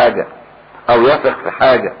يصدق في حاجة او يثق في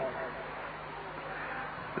حاجة،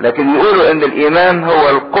 لكن يقولوا ان الايمان هو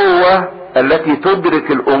القوة التي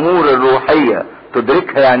تدرك الامور الروحية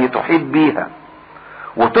تدركها يعني تحيط بيها،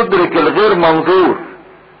 وتدرك الغير منظور.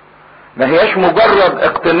 ما هياش مجرد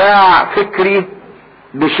اقتناع فكري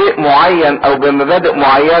بشيء معين او بمبادئ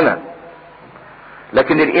معينة،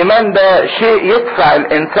 لكن الايمان ده شيء يدفع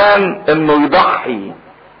الانسان انه يضحي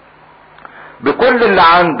بكل اللي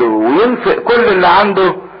عنده وينفق كل اللي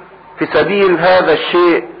عنده في سبيل هذا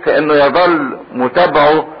الشيء، في انه يظل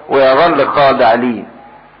متابعه ويظل خاضع ليه.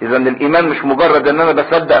 اذا الايمان مش مجرد ان انا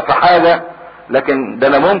بصدق في حاجة، لكن ده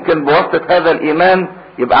انا ممكن بواسطة هذا الايمان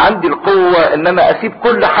يبقى عندي القوة ان انا اسيب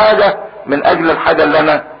كل حاجة من اجل الحاجة اللي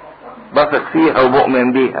انا بثق فيها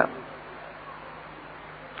وبؤمن بيها.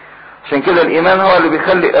 عشان كده الايمان هو اللي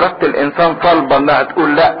بيخلي ارادة الانسان صلبة انها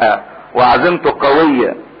تقول لا، وعزيمته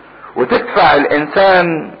قوية، وتدفع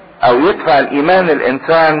الانسان او يدفع الايمان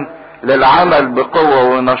الانسان للعمل بقوة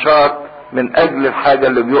ونشاط من اجل الحاجة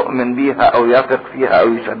اللي بيؤمن بيها او يثق فيها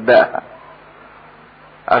او يصدقها.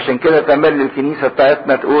 عشان كده تملي الكنيسة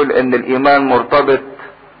بتاعتنا تقول ان الايمان مرتبط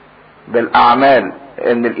بالاعمال،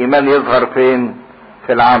 ان الايمان يظهر فين؟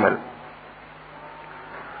 في العمل.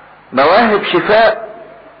 مواهب شفاء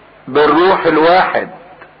بالروح الواحد،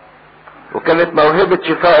 وكانت موهبة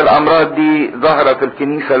شفاء الامراض دي ظهرت في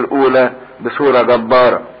الكنيسة الاولى بصورة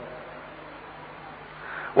جبارة.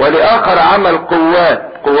 ولاخر عمل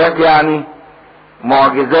قوات، قوات يعني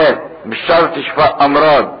معجزات، مش شرط شفاء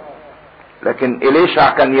امراض، لكن إليشع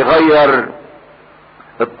كان يغير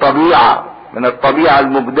الطبيعة من الطبيعة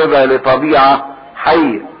المكذبة لطبيعة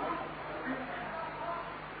حية.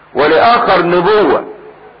 ولآخر نبوة.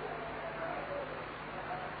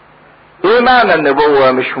 ايه معنى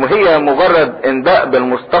النبوة؟ مش هي مجرد انباء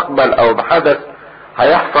بالمستقبل او بحدث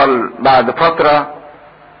هيحصل بعد فترة،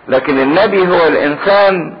 لكن النبي هو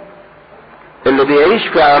الانسان اللي بيعيش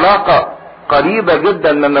في علاقة قريبة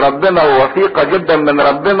جدا من ربنا ووثيقة جدا من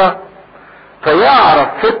ربنا، فيعرف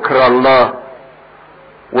فكر الله،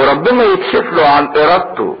 وربنا يكشف له عن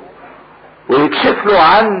ارادته ويكشف له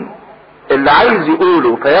عن اللي عايز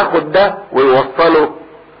يقوله، فياخد ده ويوصله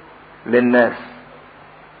للناس.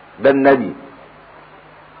 ده النبي.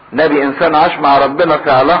 نبي انسان عاش مع ربنا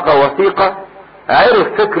في علاقة وثيقة، عرف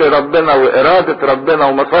فكر ربنا وارادة ربنا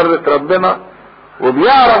ومسرة ربنا،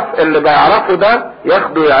 وبيعرف اللي بيعرفه ده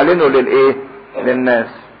ياخده يعلنه للايه؟ للناس.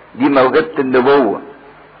 دي موهبة النبوة،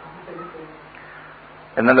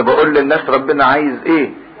 ان انا بقول للناس ربنا عايز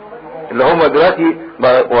ايه. اللي هم دلوقتي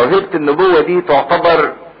موهبة النبوة دي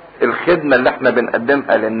تعتبر الخدمة اللي احنا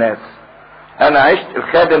بنقدمها للناس. انا عشت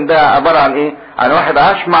الخادم ده عبارة عن ايه؟ عن واحد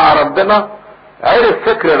عاش مع ربنا، عرف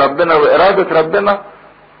فكر ربنا وارادة ربنا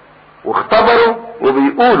واختبره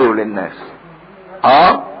وبيقوله للناس.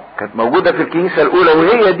 كانت موجودة في الكنيسة الاولى،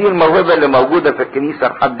 وهي دي الموهبة اللي موجودة في الكنيسة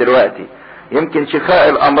لحد دلوقتي. يمكن شفاء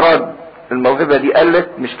الامراض الموهبة دي قلت،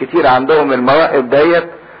 مش كتير عندهم المواهب ديت،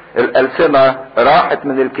 الألسنة راحت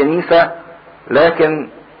من الكنيسة، لكن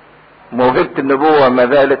موهبة النبوة ما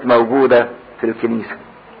زالت موجودة في الكنيسة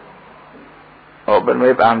قبل ما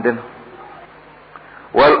يبقى عندنا.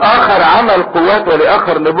 والآخر عمل قوات،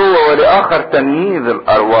 ولآخر نبوة، ولآخر تمييز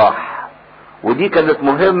الأرواح. ودي كانت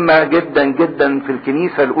مهمة جدا جدا في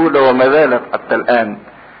الكنيسة الأولى وما زالت حتى الآن،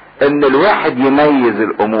 إن الواحد يميز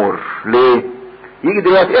الأمور. ليه؟ يجي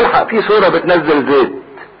دلوقتي الحق في صورة بتنزل زيت،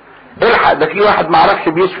 الحق ده في واحد معرفش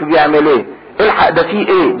بيشفي بيعمل ايه، الحق ده في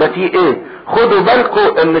ايه، ده في ايه. خدوا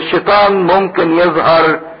بالكم ان الشيطان ممكن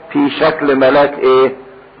يظهر في شكل ملاك ايه؟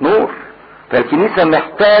 نور. فالكنيسة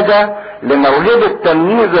محتاجة لموهبة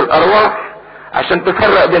تمييز الارواح عشان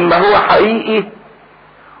تفرق بين ما هو حقيقي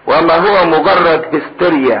وما هو مجرد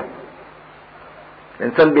هستيريا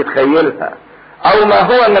الانسان بيتخيلها، او ما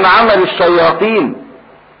هو من عمل الشياطين،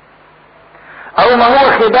 او ما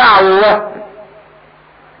هو خداع ووهم.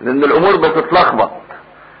 لان الامور بتتلخبط.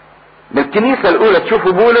 بالكنيسة الاولى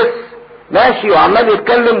تشوفوا بولس ماشي وعمال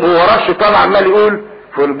يتكلم ووراه الشيطان عمال يقول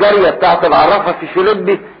في الجارية بتاعت العرافة في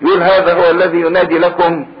فيليبي، يقول هذا هو الذي ينادي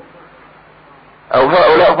لكم، او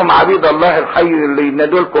هؤلاء هم عبيد الله الحي اللي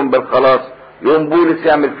ينادوا لكم بالخلاص. يقوم بولس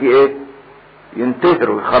يعمل فيه ايه؟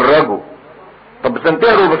 ينتهروا يخرجوا. طب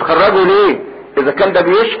بتنتهروا وبتخرجوا ليه اذا كان ده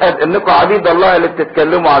بيشهد انكم عبيد الله اللي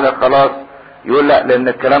بتتكلموا على الخلاص؟ يقول لا، لان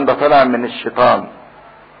الكلام ده طالع من الشيطان،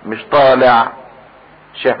 مش طالع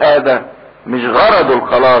شهادة، مش غرضه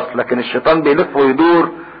الخلاص، لكن الشيطان بيلف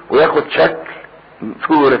ويدور وياخد شكل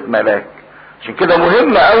صورة ملاك. عشان كده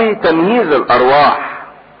مهم قوي تمييز الارواح.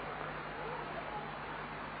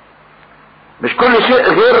 مش كل شيء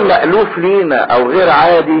غير مألوف لينا او غير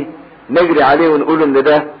عادي نجري عليه ونقول ان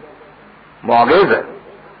ده معجزة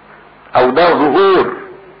او ده ظهور.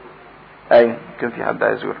 اي كان في حد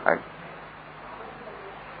عايز يقول حاجة.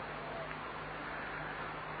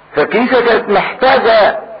 فالكنيسة كانت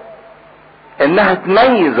محتاجة انها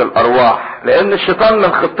تميز الارواح، لان الشيطان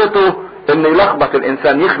من خطته انه يلخبط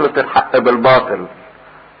الانسان، يخلط الحق بالباطل،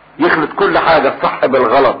 يخلط كل حاجة الصح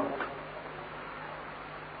بالغلط،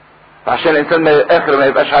 عشان الانسان اخر ما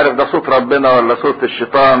يبقاش عارف ده صوت ربنا ولا صوت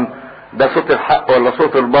الشيطان، ده صوت الحق ولا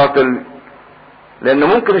صوت الباطل. لان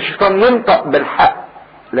ممكن الشيطان ينطق بالحق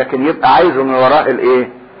لكن يبقى عايزه من وراه الايه؟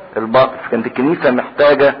 الباطل. فكانت الكنيسة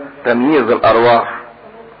محتاجة تمييز الارواح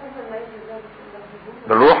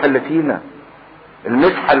بالروح اللي فينا،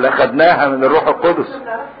 المسحة اللي اخدناها من الروح القدس.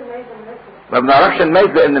 ما بنعرفش نميز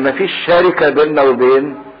لان مفيش شركة بيننا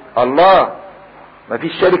وبين الله،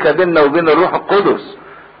 مفيش شركة بيننا وبين الروح القدس،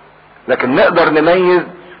 لكن نقدر نميز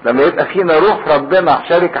لما يبقى فينا روح ربنا،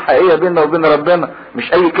 شركة حقيقية بيننا وبين ربنا،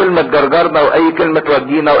 مش اي كلمة تجرجرنا واي كلمة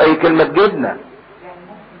تودينا واي كلمة تجيبنا.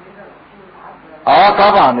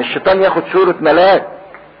 طبعا الشيطان ياخد صورة ملاك،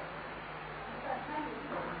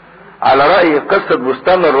 على رأي قصة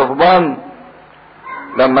بستان الرهبان،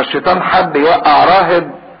 لما الشيطان حب يوقع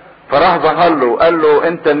راهب فراح ظهر له قال له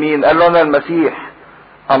انت مين؟ قال له انا المسيح.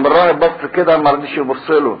 قام الراهب بص كده ما رضيش يبص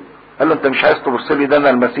له، قال له انت مش عايز تبص لي؟ ده انا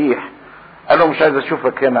المسيح. قال له مش عايز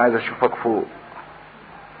اشوفك هنا، عايز اشوفك فوق.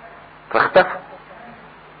 فاختفى،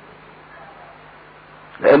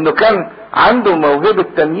 لانه كان عنده موهبة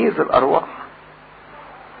تمييز الارواح.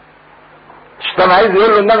 الشيطان عايز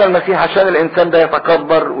يقول له ان انا المسيح عشان الانسان ده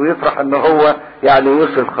يتكبر ويفرح ان هو يعني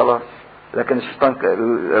وصل خلاص، لكن الشيطان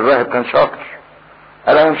الراهب كان شاطر،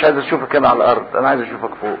 قال انا مش عايز اشوفك هنا على الارض، انا عايز اشوفك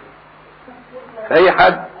فوق. اي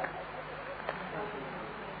حد.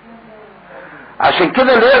 عشان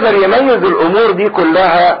كده اللي يقدر يميز الامور دي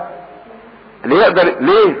كلها، اللي يقدر،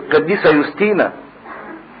 ليه؟ قديسة يوستينا،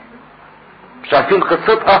 مش عارفين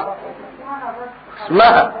قصتها؟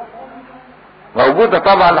 اسمها موجودة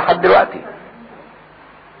طبعا لحد دلوقتي.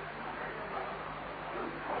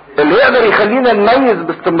 اللي يقدر يخلينا نميز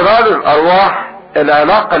باستمرار الارواح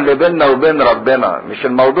العلاقة اللي بيننا وبين ربنا، مش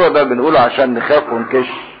الموضوع ده بنقوله عشان نخاف ونكش.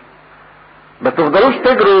 ما تفضلوش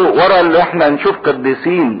تجروا ورا اللي احنا نشوف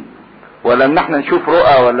قديسين، ولا ان احنا نشوف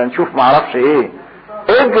رؤى، ولا نشوف معرفش ايه.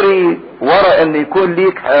 اجري ورا ان يكون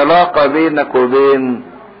ليك علاقة بينك وبين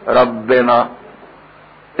ربنا،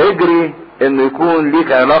 اجري انه يكون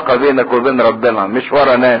ليك علاقة بينك وبين ربنا، مش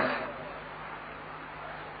ورا ناس.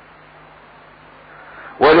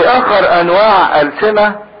 ولآخر انواع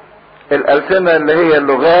ألسنة، الألسنة اللي هي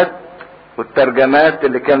اللغات والترجمات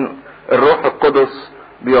اللي كان الروح القدس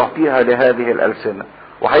بيعطيها لهذه الألسنة،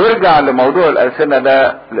 وهيرجع لموضوع الألسنة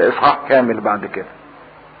ده لإصحاح كامل بعد كده.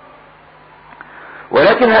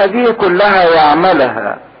 ولكن هذه كلها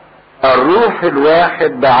يعملها الروح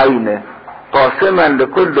الواحد بعينه، قاسما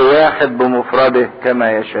لكل واحد بمفرده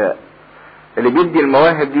كما يشاء. اللي بيدي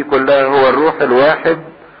المواهب دي كلها هو الروح الواحد،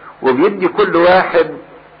 وبيدي كل واحد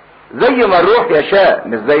زي ما الروح يشاء،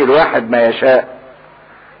 مش زي الواحد ما يشاء.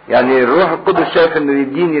 يعني الروح القدس شايف انه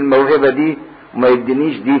يديني الموهبة دي وما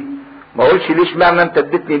يدينيش دي، ما اقولش ليش معنى انت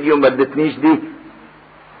اديتني دي وما اديتنيش دي.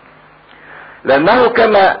 لانه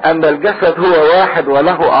كما ان الجسد هو واحد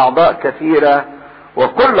وله اعضاء كثيرة،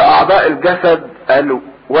 وكل اعضاء الجسد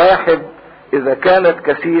الواحد اذا كانت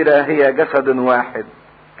كثيرة هي جسد واحد،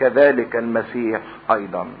 كذلك المسيح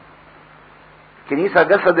ايضا. كنيسة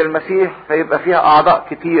جسد المسيح فيبقى فيها اعضاء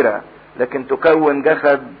كثيرة لكن تكون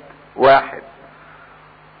جسد واحد.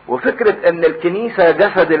 وفكرة ان الكنيسة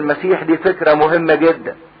جسد المسيح دي فكرة مهمة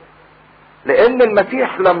جدا، لان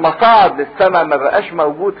المسيح لما صعد للسماء ما بقاش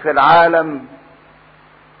موجود في العالم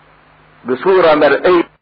بصورة مرئية